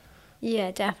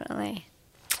 Yeah, definitely.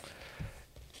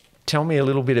 Tell me a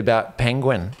little bit about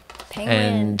Penguin.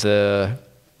 And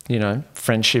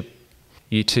friendship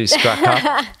you two struck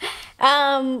up.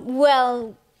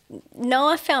 Well, no,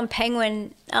 I found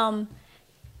Penguin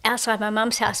outside my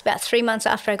mum's house about 3 months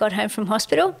after I got home from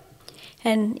hospital.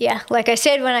 And yeah, like I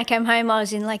said, when I came home, I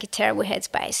was in like a terrible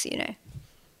headspace,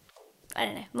 I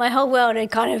don't know. My whole world had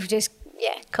kind of just,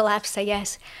 collapsed, I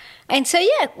guess. And so,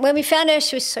 when we found her,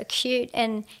 she was so cute.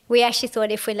 And we actually thought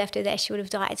if we left her there, she would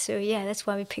have died. So, that's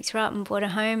why we picked her up and brought her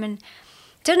home. And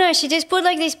don't know, she just brought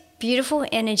like this beautiful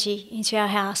energy into our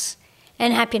house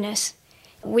and happiness,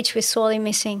 which was sorely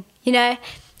missing.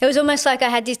 It was almost like I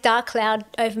had this dark cloud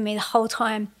over me the whole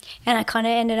time, and I kind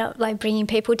of ended up like bringing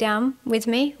people down with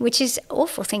me, which is an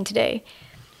awful thing to do.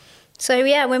 So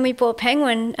when we bought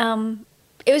Penguin,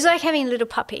 it was like having a little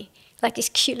puppy, like this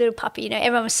cute little puppy.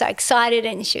 Everyone was so excited,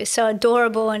 and she was so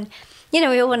adorable, and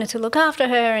we all wanted to look after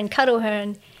her and cuddle her,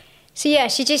 and so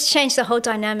she just changed the whole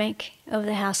dynamic of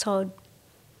the household.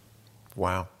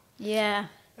 Wow. Yeah.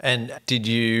 And did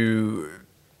you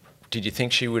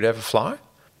think she would ever fly?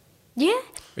 Yeah.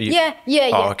 Yeah.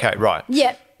 Oh, okay, right.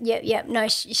 Yeah. No,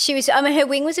 she was, her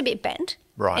wing was a bit bent.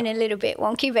 Right. And a little bit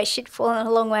wonky, but she'd fallen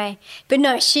a long way. But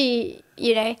no, she,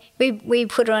 we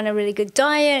put her on a really good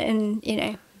diet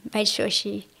and, made sure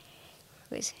she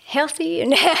was healthy.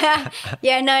 And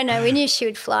we knew she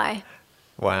would fly.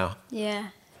 Wow. Yeah.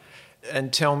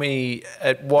 And tell me,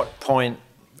 at what point,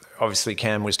 obviously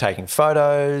Cam was taking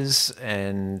photos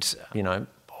and,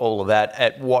 all of that.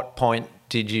 At what point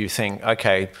did you think,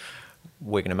 okay,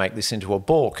 we're going to make this into a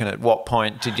book? And at what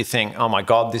point did you think, oh my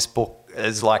God, this book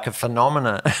is like a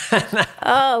phenomenon?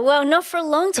 Oh, well, not for a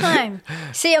long time.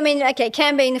 See,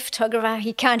 Cam being the photographer,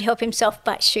 he can't help himself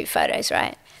but shoot photos,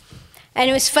 right?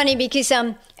 And it was funny because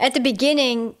at the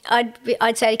beginning,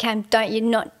 I'd say to Cam,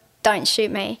 don't shoot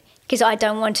me because I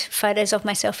don't want photos of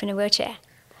myself in a wheelchair.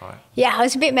 Right. Yeah, I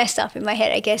was a bit messed up in my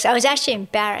head, I guess. I was actually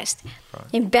embarrassed. Right.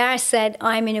 Embarrassed that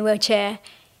I'm in a wheelchair.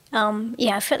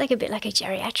 I felt like a bit like a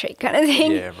geriatric kind of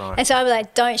thing. Yeah, right. And so I was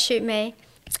like, don't shoot me.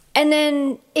 And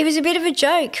then it was a bit of a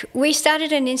joke. We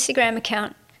started an Instagram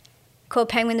account called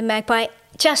Penguin the Magpie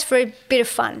just for a bit of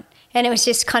fun. And it was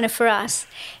just kind of for us.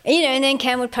 And then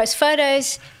Cam would post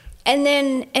photos. And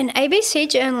then an ABC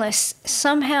journalist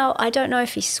somehow, I don't know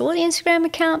if he saw the Instagram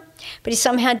account, but he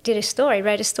somehow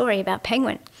wrote a story about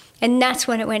Penguin. And that's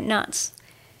when it went nuts,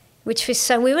 which was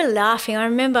so, we were laughing. I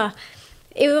remember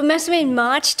it must have been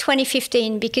March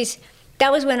 2015 because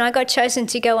that was when I got chosen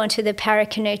to go onto the para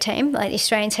canoe team, like the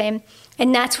Australian team.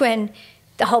 And that's when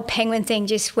the whole Penguin thing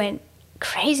just went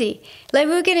crazy. Like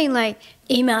we were getting like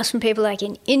emails from people like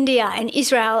in India and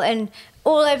Israel and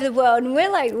all over the world. And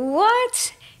we're like,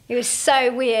 what? It was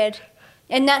so weird.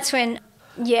 And that's when,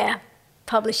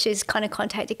 publishers kind of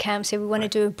contacted Cam and said, we want to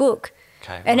do a book.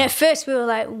 Okay, and right. at first we were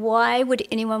like, why would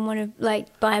anyone want to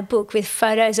buy a book with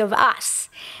photos of us?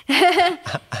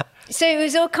 So it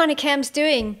was all kind of Cam's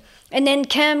doing. And then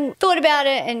Cam thought about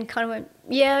it and kind of went,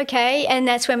 yeah, okay. And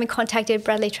that's when we contacted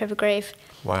Bradley Trevor Grieve.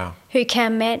 Wow. Who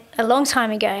Cam met a long time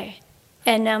ago.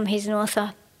 And he's an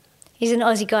author. He's an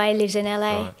Aussie guy, he lives in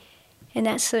LA. Right. And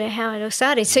that's sort of how it all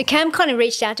started. So Cam kind of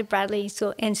reached out to Bradley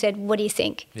and said, what do you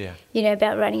think? Yeah.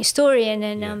 About writing a story. And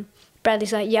then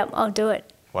Bradley's like, yep, I'll do it.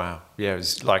 Wow. Yeah, it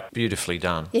was like beautifully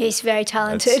done. Yeah, he's very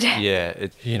talented.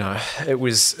 It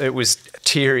was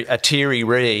a teary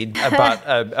read, but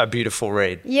a beautiful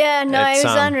read. Yeah, no, it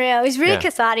was unreal. It was really yeah.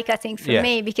 cathartic, I think, for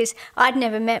me because I'd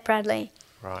never met Bradley.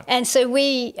 Right. And so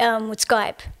we would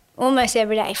Skype almost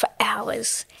every day for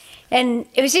hours. And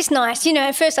it was just nice.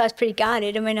 At first I was pretty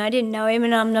guarded. I didn't know him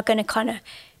and I'm not going to kind of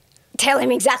tell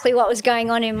him exactly what was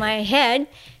going on in my head.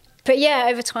 But yeah,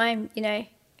 over time,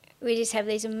 we just have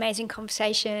these amazing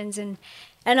conversations. And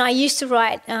I used to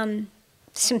write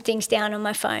some things down on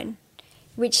my phone,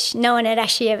 which no one had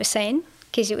actually ever seen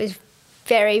because it was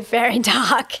very, very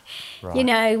dark.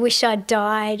 Right. Wish I'd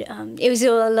died. It was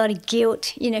all a lot of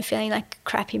guilt, feeling like a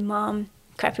crappy mum,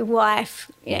 crappy wife,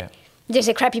 just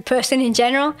a crappy person in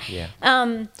general. Yeah.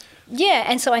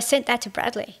 And so I sent that to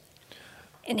Bradley.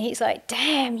 And he's like,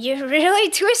 damn, you're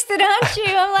really twisted, aren't you?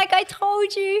 I'm like, I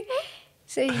told you.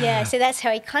 So that's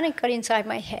how he kind of got inside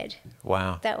my head.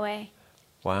 Wow. That way.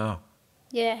 Wow.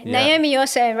 Yeah. Naomi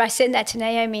also, I sent that to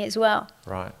Naomi as well.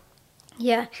 Right.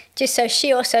 Yeah, just so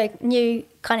she also knew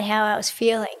kind of how I was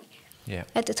feeling Yeah.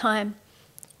 at the time.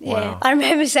 Yeah, Wow. I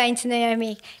remember saying to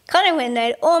Naomi, kind of when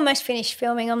they'd almost finished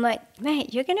filming, I'm like,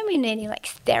 mate, you're going to be needing like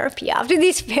therapy after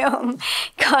this film.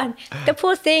 God, the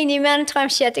poor thing, the amount of time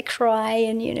she had to cry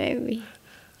and, you know, we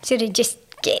sort of just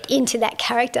get into that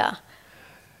character.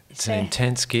 It's an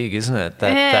intense gig, isn't it?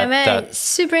 Mate,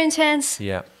 super intense.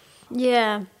 Yeah.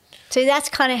 Yeah. So that's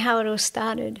kind of how it all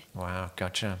started. Wow,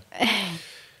 gotcha.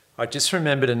 I just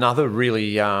remembered another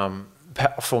really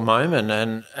powerful moment,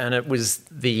 and it was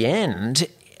the end,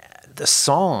 the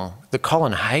song, the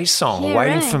Colin Hay song, Yeah,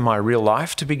 Waiting right. for My Real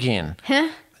Life to Begin. Huh?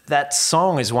 That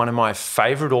song is one of my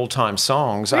favourite all-time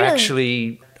songs.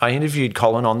 Really? I interviewed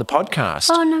Colin on the podcast.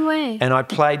 Oh, no way. And I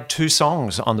played 2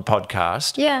 songs on the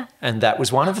podcast. Yeah. And that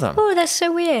was one of them. Oh, that's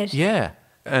so weird. Yeah.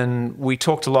 And we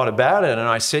talked a lot about it. And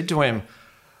I said to him,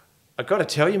 I got to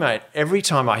tell you, mate, every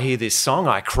time I hear this song,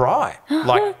 I cry.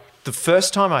 Like the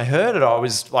first time I heard it, I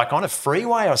was like on a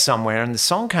freeway or somewhere and the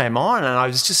song came on and I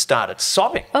was just started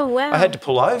sobbing. Oh, wow. I had to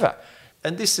pull over.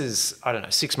 And this is, I don't know,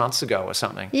 6 months ago or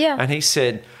something. Yeah. And he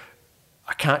said,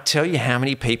 I can't tell you how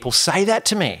many people say that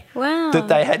to me. Wow. That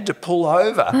they had to pull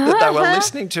over, that they were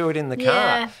listening to it in the car.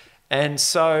 Yeah. And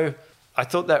so I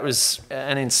thought that was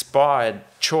an inspired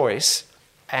choice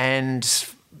and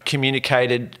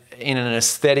communicated in an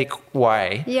aesthetic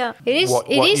way. Yeah, it is. What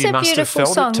It is you a must have beautiful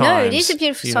felt song. at No, it times, is a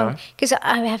beautiful you song know? because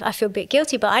I feel a bit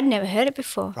guilty, but I'd never heard it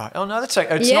before. Right. Oh no, that's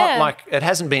okay. It's Yeah. not like it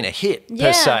hasn't been a hit per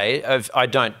Yeah. se. I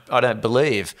don't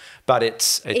believe, but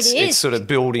it's is. sort of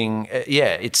building.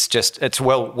 It's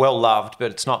well loved,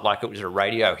 but it's not like it was a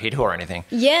radio hit or anything.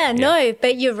 Yeah, no,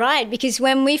 but you're right because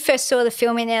when we first saw the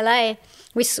film in LA,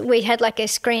 we had like a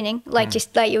screening, like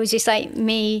just like it was just like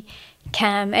me,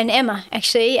 Cam, and Emma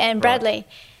actually, and Bradley.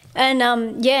 And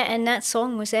and that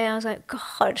song was there. I was like,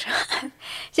 God,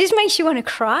 this makes you want to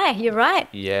cry. You're right.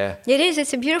 Yeah. It is.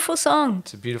 It's a beautiful song.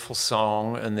 It's a beautiful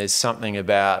song, and there's something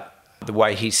about the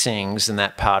way he sings and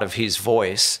that part of his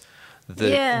voice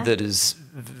that is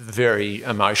very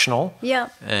emotional. Yeah.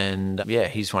 And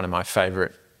he's one of my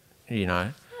favourite,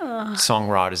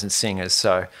 songwriters and singers.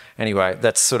 So anyway,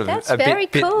 that's sort of That's a very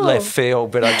bit cool. left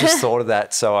field, but I just thought of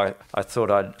that, so I thought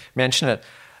I'd mention it.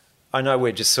 I know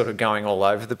we're just sort of going all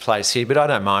over the place here, but I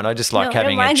don't mind. I just like No, I don't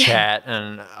having a mind. chat,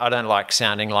 and I don't like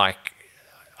sounding like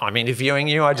I'm interviewing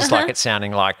you. I just like it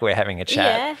sounding like we're having a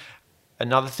chat. Yeah.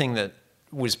 Another thing that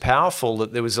was powerful,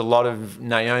 that there was a lot of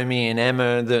Naomi and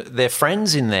Emma, their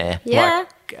friends in there. Yeah.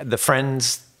 Like the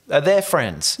friends are their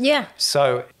friends. Yeah.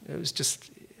 So it was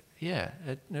just,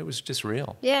 it was just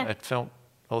real. Yeah. It felt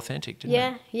authentic, didn't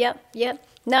it? Yep.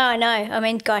 No, I know. I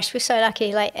mean, gosh, we're so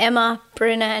lucky. Like Emma,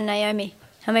 Bruna, and Naomi.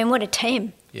 I mean, what a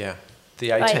team. Yeah.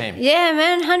 The A-team. Yeah,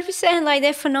 man, 100%. Like,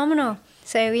 they're phenomenal.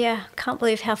 So, yeah, can't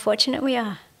believe how fortunate we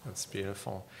are. That's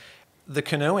beautiful. The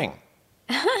canoeing.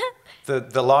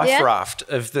 The life Yeah. raft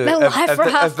of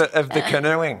the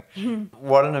canoeing.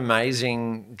 What an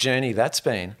amazing journey that's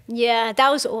been. Yeah,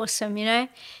 that was awesome,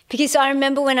 because I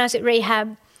remember when I was at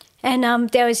rehab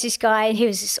and there was this guy and he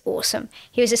was just awesome.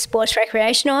 He was a sports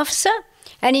recreation officer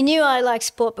and he knew I liked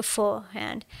sport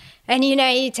beforehand. And,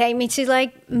 he'd take me to,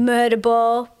 like, murder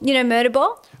ball. You know murder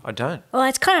ball? I don't. Well,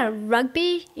 it's kind of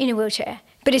rugby in a wheelchair,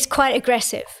 but it's quite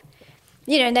aggressive.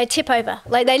 And they tip over.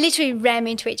 Like, they literally ram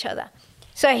into each other.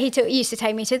 So he used to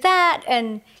take me to that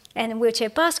and wheelchair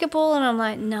basketball, and I'm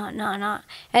like, no.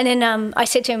 And then I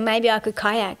said to him, maybe I could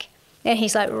kayak. And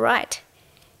he's like, right.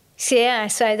 So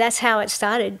that's how it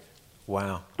started.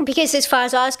 Wow. Because as far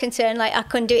as I was concerned, like, I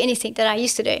couldn't do anything that I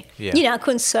used to do. Yeah. I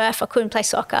couldn't surf, I couldn't play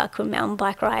soccer, I couldn't mountain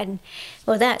bike ride and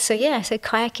all that. So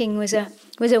kayaking was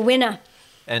a winner.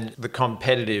 And the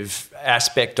competitive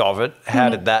aspect of it, how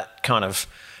did that kind of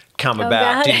come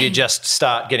about? Did you just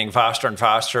start getting faster and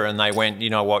faster and they went, you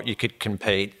know what, you could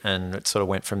compete, and it sort of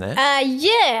went from there?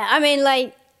 Yeah. I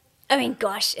mean,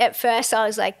 gosh, at first I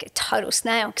was like a total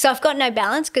snail because I've got no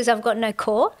balance because I've got no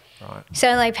core. Right.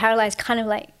 So like paralysed kind of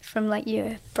like from like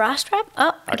your bra strap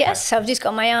up, I guess. So I've just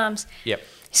got my arms. Yep.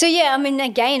 So yeah,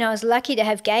 again, I was lucky to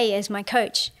have Gay as my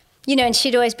coach, and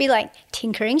she'd always be like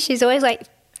tinkering. She's always like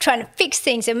trying to fix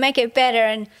things and make it better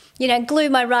and, glue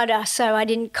my rudder so I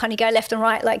didn't kind of go left and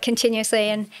right like continuously.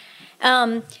 And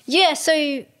so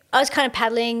I was kind of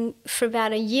paddling for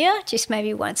about a year, just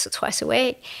maybe once or twice a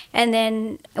week. And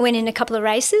then I went in a couple of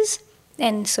races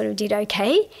and sort of did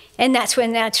okay. And that's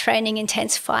when our training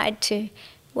intensified to,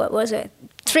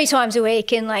 3 times a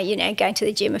week and going to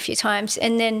the gym a few times.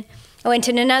 And then I went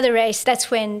to another race. That's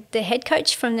when the head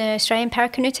coach from the Australian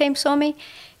Paracanoe team saw me,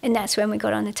 and that's when we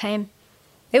got on the team.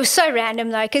 It was so random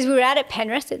though, because we were out at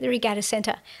Penrith at the Regatta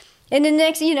Centre, And the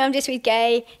next, I'm just with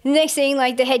Gay. The next thing,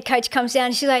 like, the head coach comes down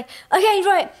and she's like, okay,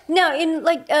 right, now in,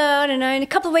 like, I don't know, in a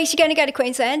couple of weeks you're going to go to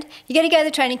Queensland, you're going to go to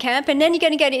the training camp, and then you're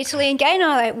going to go to Italy. And Gay and I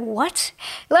were like, what?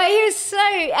 Like, it was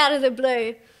so out of the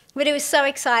blue. But it was so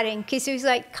exciting because it was,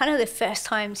 like, kind of the first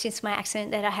time since my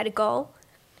accident that I had a goal.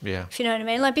 Yeah. If you know what I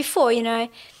mean. Like, before,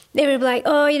 they would be like,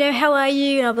 oh, how are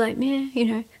you? And I'd be like,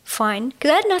 yeah, fine.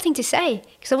 Because I had nothing to say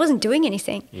because I wasn't doing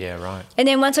anything. Yeah, right. And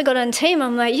then once I got on the team,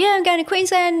 I'm like, yeah, I'm going to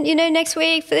Queensland, next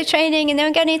week for the training, and then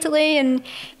I'm going to Italy. And,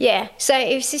 yeah, so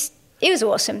it was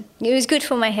awesome. It was good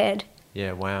for my head.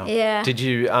 Yeah, wow. Yeah. Did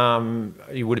you,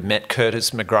 you would have met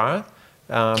Curtis McGrath?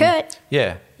 Kurt?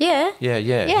 Yeah. Yeah. Yeah,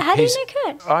 yeah. Yeah, how did you know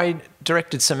Kurt? I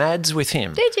directed some ads with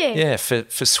him. Did you? Yeah, for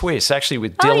Swiss, actually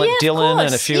with Oh, Dylan, yeah, of Dylan and a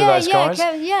course. few Yeah, of those yeah,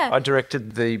 guys. yeah. I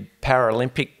directed the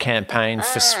Paralympic campaign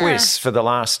for Swiss for the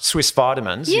last Swiss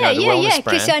Vitamins. the wellness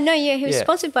because brand. I know he was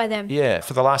sponsored by them. Yeah,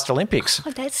 for the last Olympics.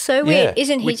 Oh, that's so weird. Yeah.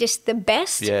 Isn't he just the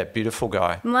best? Yeah, beautiful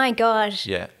guy. My God.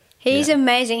 Yeah. He's yeah.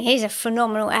 amazing. He's a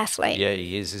phenomenal athlete. Yeah,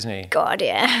 he is, isn't he? God,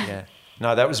 yeah. Yeah.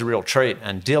 No, that was a real treat.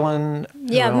 And Dylan.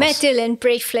 Yeah, I who met else? Dylan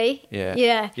briefly. Yeah.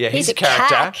 Yeah. Yeah, he's a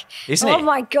character, character, isn't he? Oh,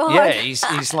 my God. Yeah,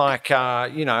 he's like,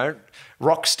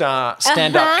 rock star,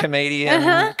 stand-up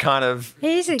comedian kind of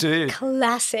He's a dude.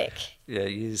 classic. Yeah,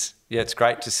 he is. Yeah, it's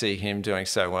great to see him doing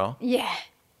so well. Yeah.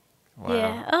 Wow.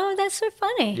 Yeah. Oh, that's so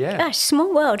funny. Yeah. Gosh,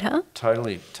 small world, huh?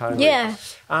 Totally. Yeah.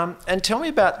 And tell me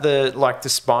about the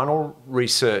spinal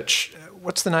research.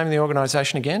 What's the name of the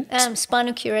organisation again?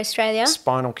 Spinal Cure Australia.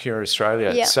 Spinal Cure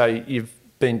Australia. Yeah. So you've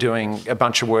been doing a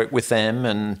bunch of work with them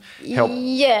and help.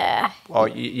 Yeah. Oh,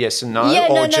 yes and no, Yeah,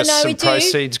 or no, just no, some we do.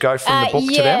 proceeds go from the book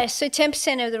to them. Yeah, so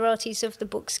 10% of the royalties of the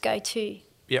books go to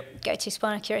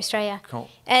Spinal Cure Australia. Cool.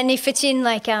 And if it's in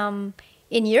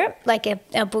in Europe, like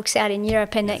our book's out in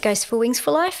Europe, and that goes for Wings for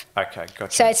Life. Okay,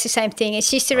 gotcha. So it's the same thing. It's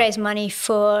just to raise money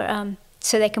for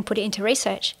so they can put it into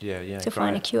research. Yeah, to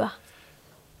find a great. cure.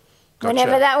 Gotcha.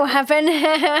 Whenever that will happen.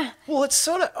 Well, it's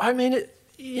sort of,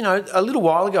 a little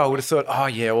while ago I would have thought, oh,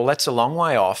 yeah, well, that's a long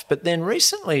way off. But then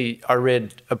recently I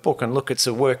read a book, and look, it's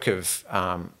a work of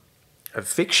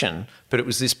fiction, but it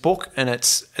was this book, and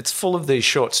it's full of these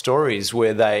short stories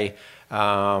where they,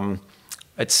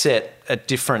 it's set at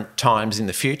different times in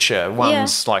the future.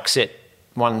 One's like set,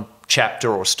 one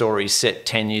chapter or story set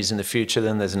 10 years in the future,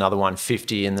 then there's another one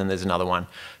 50, and then there's another one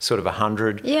sort of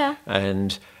 100. Yeah.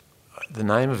 And the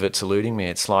name of it's eluding me.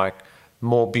 It's like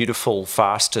More Beautiful,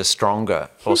 Faster, Stronger,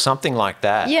 or something like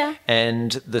that. Yeah.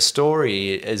 And the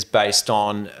story is based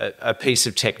on a piece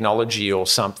of technology or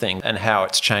something and how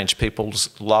it's changed people's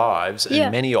lives. Yeah.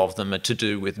 And many of them are to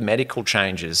do with medical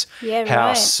changes. Yeah, how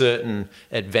right. certain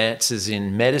advances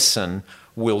in medicine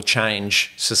will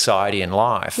change society and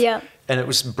life. Yeah. And it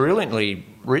was brilliantly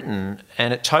written,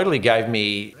 and it totally gave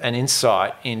me an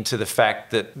insight into the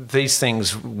fact that these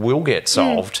things will get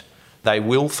solved. They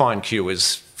will find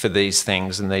cures for these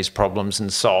things and these problems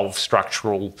and solve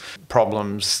structural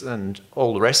problems and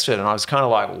all the rest of it. And I was kind of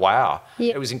like, wow.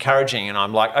 Yeah. It was encouraging, and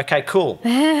I'm like, okay, cool.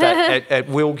 That it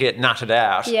will get nutted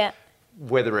out. Yeah.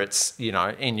 Whether it's,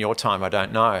 in your time, I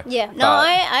don't know. Yeah. No, But-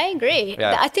 I agree.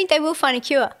 Yeah. I think they will find a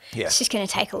cure. Yeah. It's just going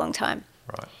to take a long time.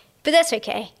 Right. But that's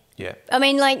okay. Yeah. I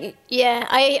mean, I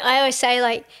always say,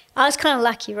 I was kind of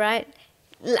lucky, right?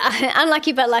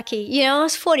 Unlucky but lucky. I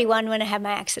was 41 when I had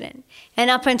my accident. And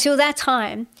up until that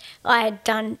time, I had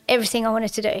done everything I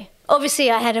wanted to do. Obviously,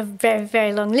 I had a very,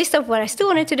 very long list of what I still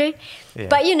wanted to do. Yeah.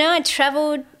 But, I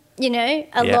travelled, a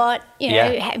Yeah. lot, Yeah.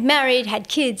 had married, had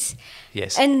kids.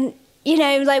 Yes. And,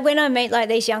 when I meet,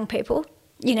 these young people,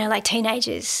 like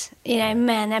teenagers,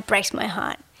 man, that breaks my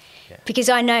heart. Yeah. Because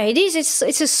I know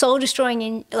it's a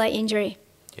soul-destroying injury.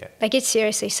 Yeah. Like, it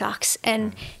seriously sucks.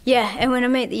 And and when I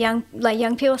meet the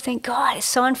young people, I think, God, it's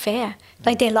so unfair.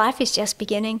 Like, their life is just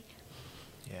beginning.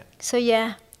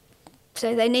 Yeah.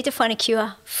 So they need to find a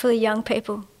cure for the young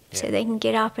people so Yeah. they can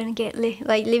get up and get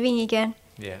living again.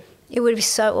 Yeah. It would be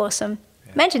so awesome.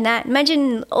 Yeah. Imagine that.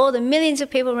 Imagine all the millions of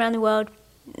people around the world.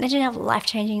 Imagine how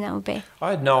life-changing that would be.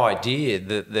 I had no idea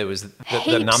that there was the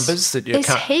Heaps. numbers that you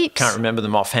There's heaps. can't remember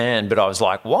them offhand, but I was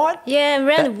like, what? Yeah,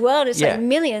 around That- the world it's yeah. like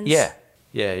millions. Yeah.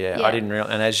 Yeah. I didn't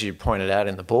realize, and as you pointed out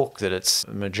in the book, that it's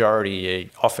a majority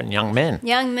often young men.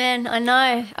 Young men, I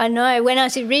know. When I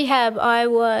was in rehab, there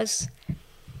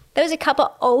was a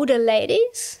couple older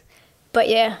ladies, but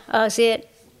I was it.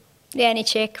 The only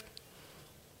chick.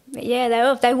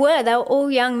 But they were all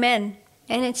young men.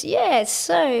 And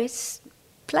it's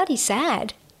bloody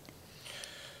sad.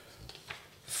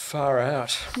 Far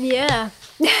out. Yeah.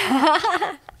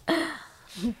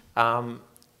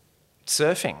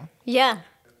 Surfing. Yeah.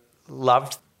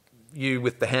 Loved you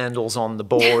with the handles on the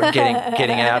board,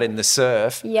 getting out in the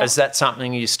surf. Yeah. Is that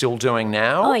something you're still doing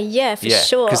now? Oh, yeah, for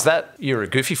sure. Because you're a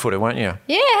goofy footer, weren't you?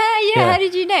 Yeah. How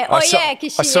did you know?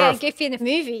 Because she Goofy in the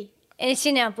movie. And it's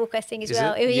in our book, I think, as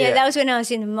well. Yeah, that was when I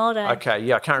was in the Maldives. Okay,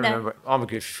 yeah, I can't remember. I'm a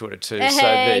goofy footer too, so Goofy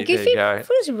there you go.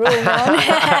 Footer's a rule,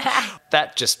 man.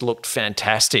 That just looked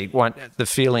fantastic. The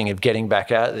feeling of getting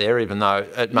back out there, even though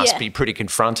it must be pretty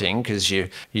confronting because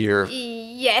you're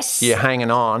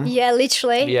hanging on. Yeah,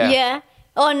 literally. Yeah.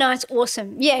 Oh, no, it's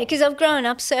awesome. Yeah, because I've grown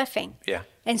up surfing. Yeah.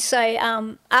 And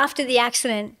so after the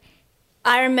accident,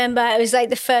 I remember it was like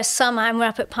the first summer and we're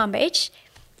up at Palm Beach.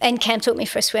 And Cam took me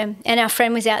for a swim, and our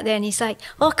friend was out there, and he's like,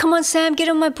 "Oh, come on, Sam, get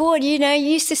on my board. You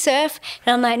used to surf."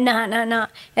 And I'm like, "Nah."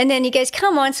 And then he goes,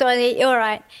 "Come on." So I said, "All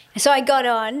right." And so I got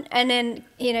on, and then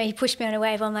he pushed me on a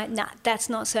wave. I'm like, "Nah, that's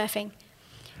not surfing."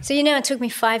 So it took me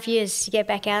 5 years to get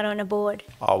back out on a board.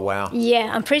 Oh wow. Yeah,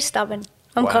 I'm pretty stubborn.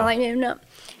 I'm kind of like, no.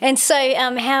 And so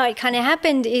how it kind of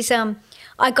happened is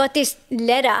I got this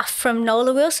letter from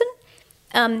Nola Wilson.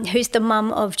 Who's the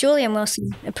mum of Julian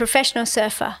Wilson, a professional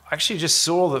surfer. I actually just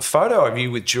saw the photo of you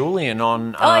with Julian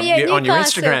on your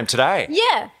Instagram today.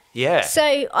 Yeah. Yeah.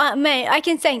 So, mate, I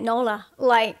can thank Nola,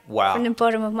 from the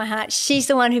bottom of my heart. She's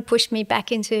the one who pushed me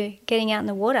back into getting out in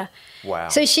the water. Wow.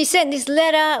 So she sent this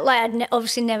letter, I'd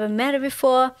obviously never met her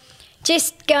before,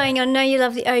 just going, "I know you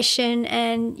love the ocean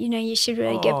and, you should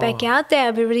really get back out there.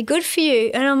 It'll be really good for you."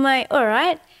 And I'm like, all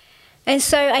right. And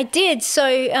so I did.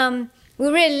 So,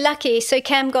 we're really lucky. So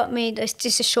Cam got me just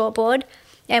a shortboard,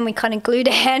 and we kind of glued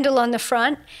a handle on the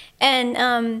front.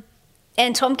 And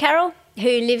Tom Carroll, who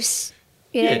lives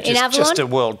in Avalon. Just a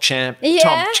world champ.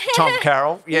 Yeah. Tom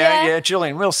Carroll. Yeah.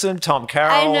 Julian Wilson, Tom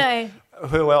Carroll. I know.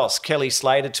 Who else? Kelly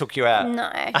Slater took you out.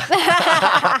 No.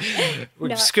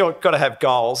 We've still got to have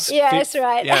goals. Yeah, that's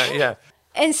right. Yeah.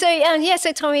 And so,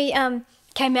 so Tommy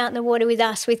came out in the water with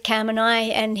us, with Cam and I,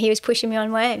 and he was pushing me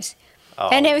on waves. Oh.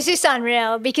 And it was just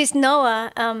unreal because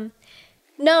Noah's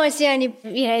the only,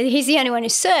 he's the only one who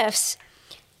surfs.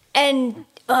 And,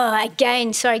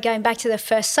 going back to the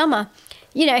first summer,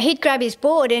 he'd grab his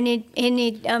board and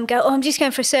he'd go, "Oh, I'm just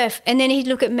going for a surf." And then he'd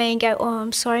look at me and go, "Oh,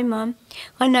 I'm sorry, Mum.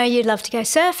 I know you'd love to go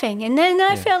surfing." And then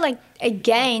I felt like,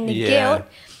 again, the guilt.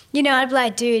 I'd be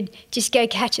like, "Dude, just go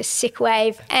catch a sick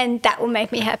wave and that will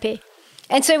make me happy."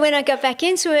 And so when I got back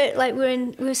into it, we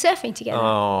were surfing together.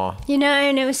 Oh.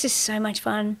 And it was just so much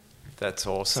fun. That's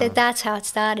awesome. So that's how it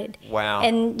started. Wow.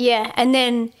 And and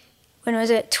then when I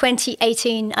was at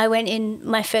 2018, I went in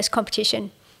my first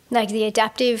competition, the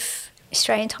Adaptive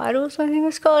Australian Titles, I think it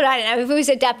was called. I don't know, it was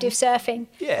adaptive surfing.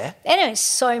 Yeah. And it was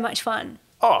so much fun.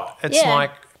 Oh, it's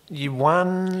like you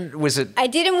won, was it? I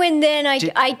didn't win then.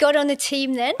 I got on the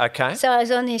team then. Okay. So I was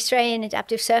on the Australian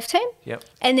Adaptive Surf team. Yep.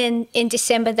 And then in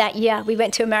December that year, we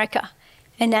went to America.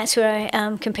 And that's where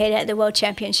I competed at the World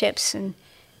Championships. And,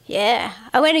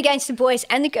 I went against the boys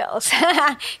and the girls,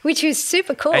 which was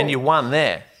super cool. And you won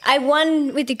there? I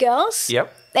won with the girls.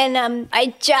 Yep. And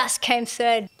I just came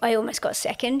third. I almost got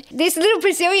second. This little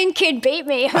Brazilian kid beat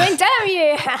me. I went, "Damn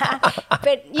you."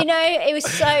 But, it was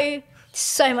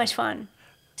so much fun.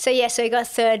 So we got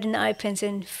third in the Opens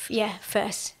and,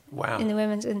 first in the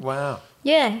women's. And wow.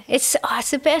 Yeah, it's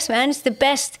the best, man. It's the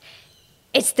best.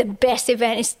 It's the best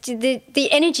event. It's the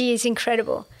energy is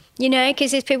incredible, because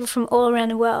there's people from all around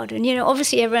the world. And,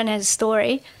 obviously everyone has a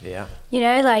story. Yeah.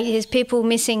 There's people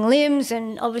missing limbs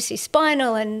and obviously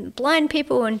spinal and blind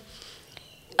people. And,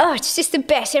 it's just the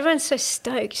best. Everyone's so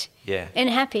stoked and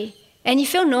happy. And you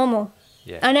feel normal.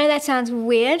 Yeah. I know that sounds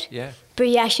weird. Yeah. But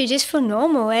you actually just feel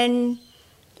normal. And,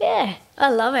 I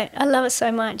love it. I love it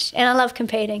so much. And I love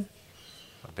competing.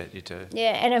 I bet you do.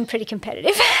 Yeah, and I'm pretty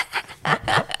competitive.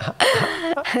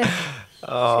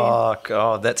 Oh,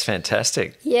 God, that's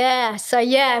fantastic. Yeah,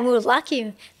 and we were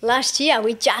lucky. Last year,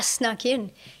 we just snuck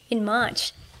in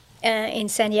March. In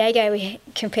San Diego, we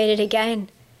competed again.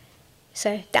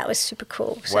 So that was super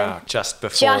cool. Wow, just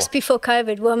before? Just before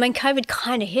COVID. Well, COVID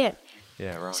kind of hit.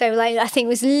 Yeah, right. So I think it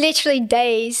was literally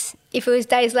days. If it was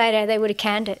days later, they would have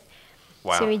canned it.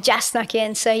 Wow. So we just snuck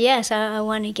in. So I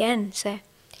won again. So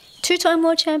 2-time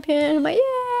world champion. I'm like,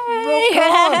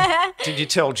 yay! Did you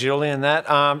tell Julian that?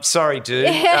 Sorry, dude.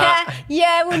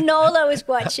 Well, Nola was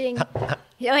watching.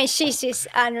 She's just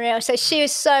unreal. So she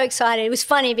was so excited. It was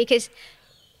funny because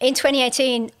in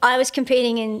 2018, I was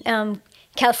competing in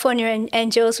California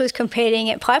and Jules was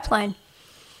competing at Pipeline.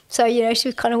 So, she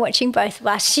was kind of watching both of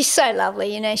us. She's so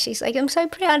lovely, She's like, "I'm so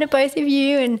proud of both of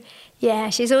you." And,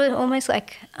 she's almost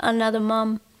like another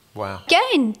mum. Wow.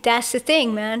 Again, that's the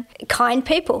thing, man. Kind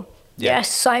people. Yeah. There are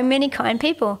so many kind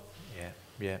people.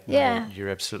 Yeah. No, you're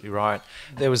absolutely right.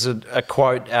 There was a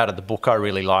quote out of the book I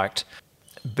really liked.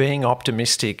 being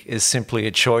optimistic is simply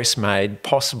a choice made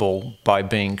possible by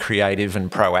being creative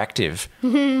and proactive.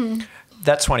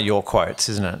 That's one of your quotes,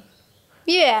 isn't it?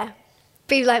 Yeah.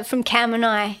 Be like from Cam and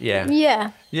I. Yeah.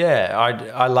 Yeah. Yeah,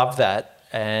 I love that,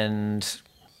 and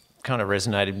kind of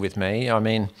resonated with me. I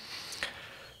mean, at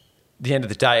the end of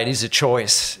the day, it is a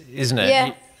choice, isn't it?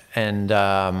 Yeah. And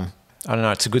I don't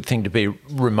know, it's a good thing to be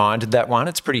reminded that one.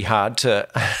 It's pretty hard to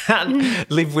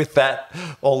live with that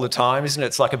all the time, isn't it?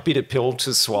 It's like a bitter pill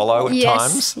to swallow at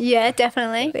times. Yeah,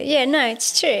 definitely. But yeah, no,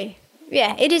 it's true.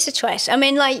 Yeah, it is a choice. I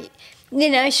mean, like, you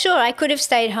know, sure, I could have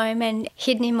stayed home and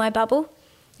hidden in my bubble,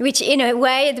 which in a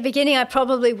way at the beginning I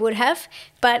probably would have.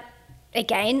 But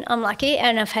again, I'm lucky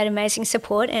and I've had amazing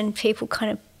support and people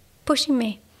kind of pushing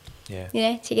me, Yeah. you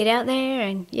know, to get out there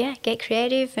and, yeah, get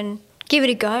creative and give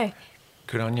it a go.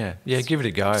 Good on you. Yeah, give it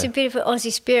a go. It's a bit of an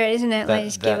Aussie spirit, isn't it? Like,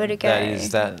 just give it a go.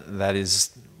 That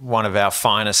is one of our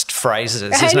finest phrases,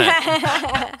 isn't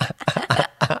it?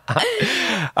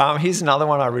 Here's another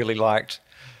one I really liked.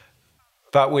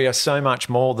 But we are so much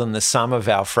more than the sum of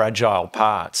our fragile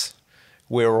parts.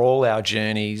 We're all our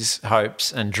journeys,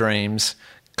 hopes and dreams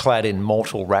clad in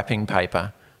mortal wrapping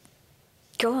paper.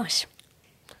 Gosh.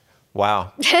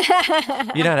 Wow.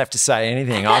 You don't have to say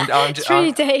anything. It's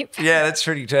pretty deep. Yeah, that's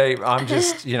pretty deep. I'm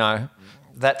just, you know,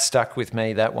 that stuck with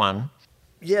me, that one.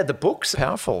 Yeah, the book's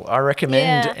powerful. I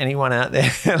recommend anyone out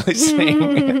there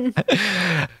listening.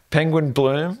 Penguin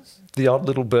Bloom, The Odd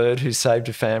Little Bird Who Saved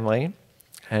a Family,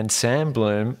 and Sam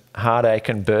Bloom, Heartache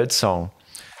and Birdsong.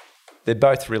 They're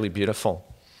both really beautiful.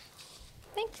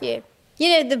 Thank you.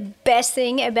 You know, the best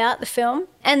thing about the film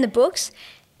and the books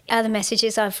are the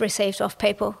messages I've received off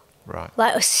people. Right.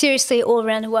 Like, seriously, all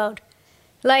around the world.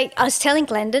 Like, I was telling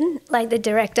Glendon, like the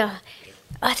director,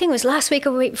 I think it was last week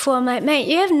or the week before, I'm like, mate,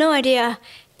 you have no idea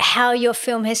how your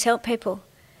film has helped people.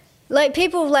 Like,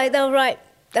 people, like, they'll write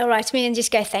to me and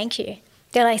just go, thank you.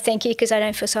 They're like, thank you because I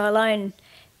don't feel so alone.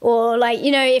 Or, like,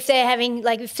 you know, if they're having,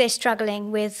 like, if they're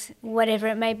struggling with whatever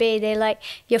it may be, they're like,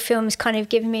 your film's kind of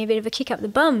given me a bit of a kick up the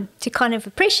bum to kind of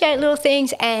appreciate little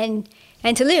things and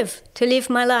to live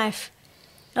my life.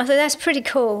 I thought that's pretty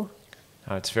cool.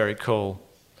 Oh, it's very cool.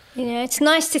 You know, it's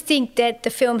nice to think that the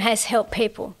film has helped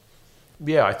people.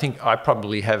 Yeah, I think I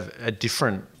probably have a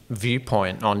different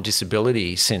viewpoint on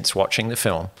disability since watching the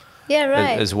film. Yeah,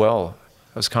 right. As well.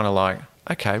 I was kind of like,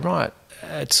 okay, right.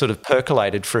 It sort of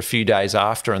percolated for a few days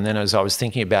after, and then as I was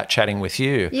thinking about chatting with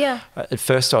you, at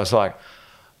first I was like,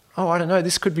 oh, I don't know,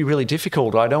 this could be really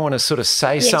difficult. I don't want to sort of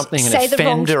say something and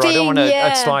offend her. I don't want to,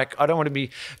 it's like, I don't want to be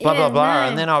blah, blah, blah. No.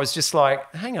 And then I was just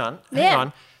like, hang on.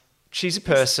 She's a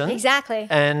person. Exactly.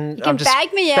 And you can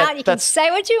bag me out. You can say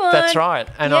what you want. That's right.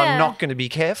 And I'm not going to be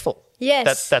careful.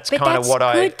 Yes. That's kind of what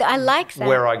I like that.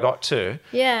 Where I got to.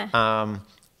 Yeah.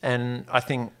 And I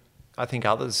think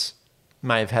others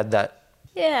may have had that.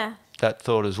 Yeah. That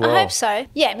thought as well. I hope so.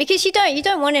 Yeah, because you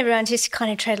don't want everyone to just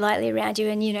kind of tread lightly around you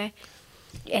and, you know,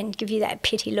 and give you that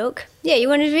pity look. Yeah, you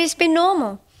want it to just be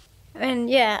normal. And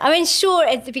yeah, I mean, sure,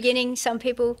 at the beginning, some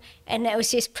people, and that was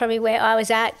just probably where I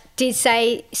was at, did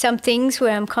say some things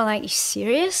where I'm kind of like, you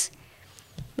serious?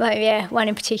 Like, yeah, one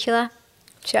in particular.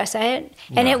 Should I say it?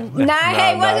 And it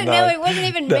wasn't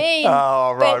even mean.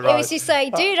 Oh, right, but it was just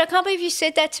like, dude, I can't believe you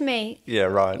said that to me. Yeah,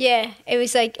 right. Yeah, it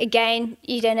was like, again,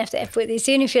 you don't have to put this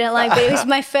in if you don't like, but it was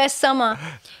my first summer.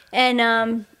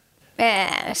 And,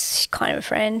 it's kind of a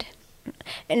friend.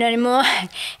 Not anymore.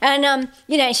 And,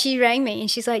 you know, she rang me and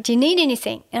she's like, do you need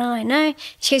anything? And I'm like, no.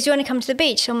 She goes, do you want to come to the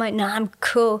beach? I'm like, no, I'm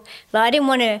cool. Like, I didn't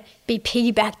want to be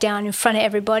piggybacked down in front of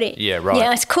everybody. Yeah, right.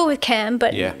 Yeah, it's cool with Cam,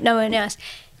 but no one else.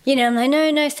 You know, I'm like,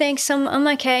 no, thanks. I'm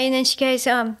okay. And then she goes,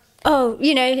 oh,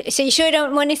 you know, so you sure you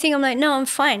don't want anything? I'm like, no, I'm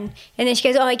fine. And then she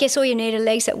goes, oh, I guess all you need are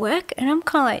legs at work. And I'm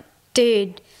kind of like,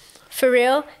 dude, for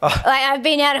real? Like, I've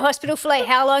been out of hospital for like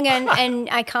how long? And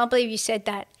I can't believe you said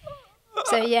that.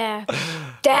 So, yeah,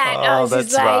 I was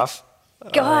just like, rough.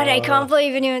 God, I can't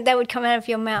believe anyone that would come out of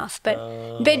your mouth. But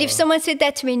if someone said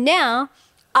that to me now,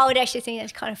 I would actually think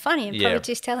that's kind of funny and probably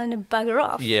just tell them to bugger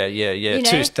off. Yeah. You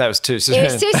know? That was too soon. It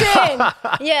was too soon.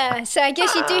 Yeah, so I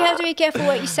guess you do have to be careful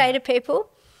what you say to people.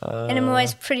 And I'm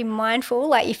always pretty mindful,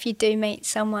 like if you do meet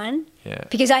someone,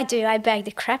 because I bag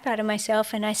the crap out of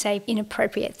myself and I say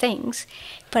inappropriate things,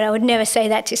 but I would never say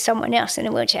that to someone else in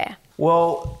a wheelchair.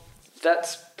 Well,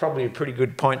 that's probably a pretty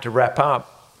good point to wrap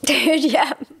up. Dude,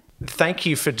 yeah. Thank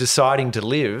you for deciding to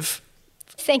live.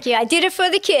 Thank you. I did it for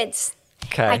the kids.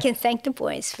 Okay. I can thank the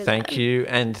boys for that. Thank you,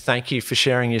 and thank you for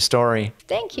sharing your story.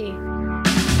 Thank you.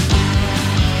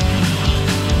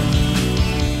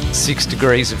 6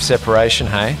 degrees of separation,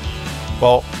 hey?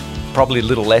 Well, probably a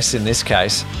little less in this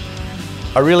case.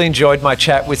 I really enjoyed my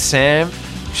chat with Sam.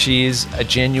 She is a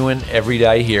genuine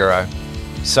everyday hero.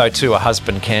 So too her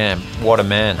husband Cam. What a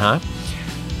man, huh?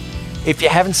 If you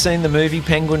haven't seen the movie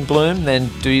Penguin Bloom, then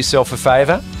do yourself a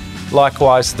favour.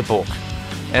 Likewise the book.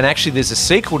 And actually there's a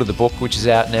sequel to the book which is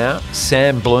out now,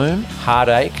 Sam Bloom,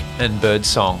 Heartache and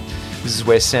Birdsong. This is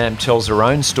where Sam tells her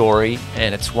own story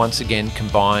and it's once again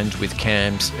combined with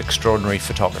Cam's extraordinary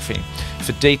photography.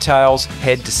 For details,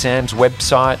 head to Sam's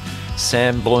website,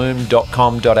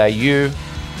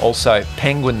 sambloom.com.au, also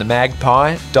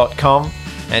penguinthemagpie.com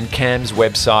and Cam's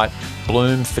website,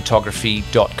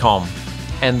 bloomphotography.com.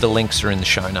 And the links are in the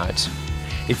show notes.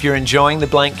 If you're enjoying The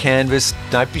Blank Canvas,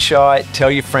 don't be shy,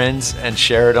 tell your friends and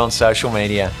share it on social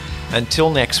media.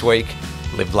 Until next week,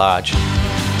 live large.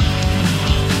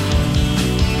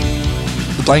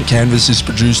 The Blank Canvas is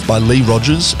produced by Lee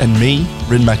Rogers and me,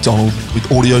 Rin MacDonald,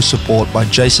 with audio support by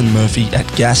Jason Murphy at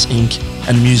Gas Inc.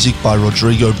 and music by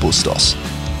Rodrigo Bustos.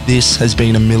 This has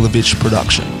been a Milovich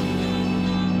production.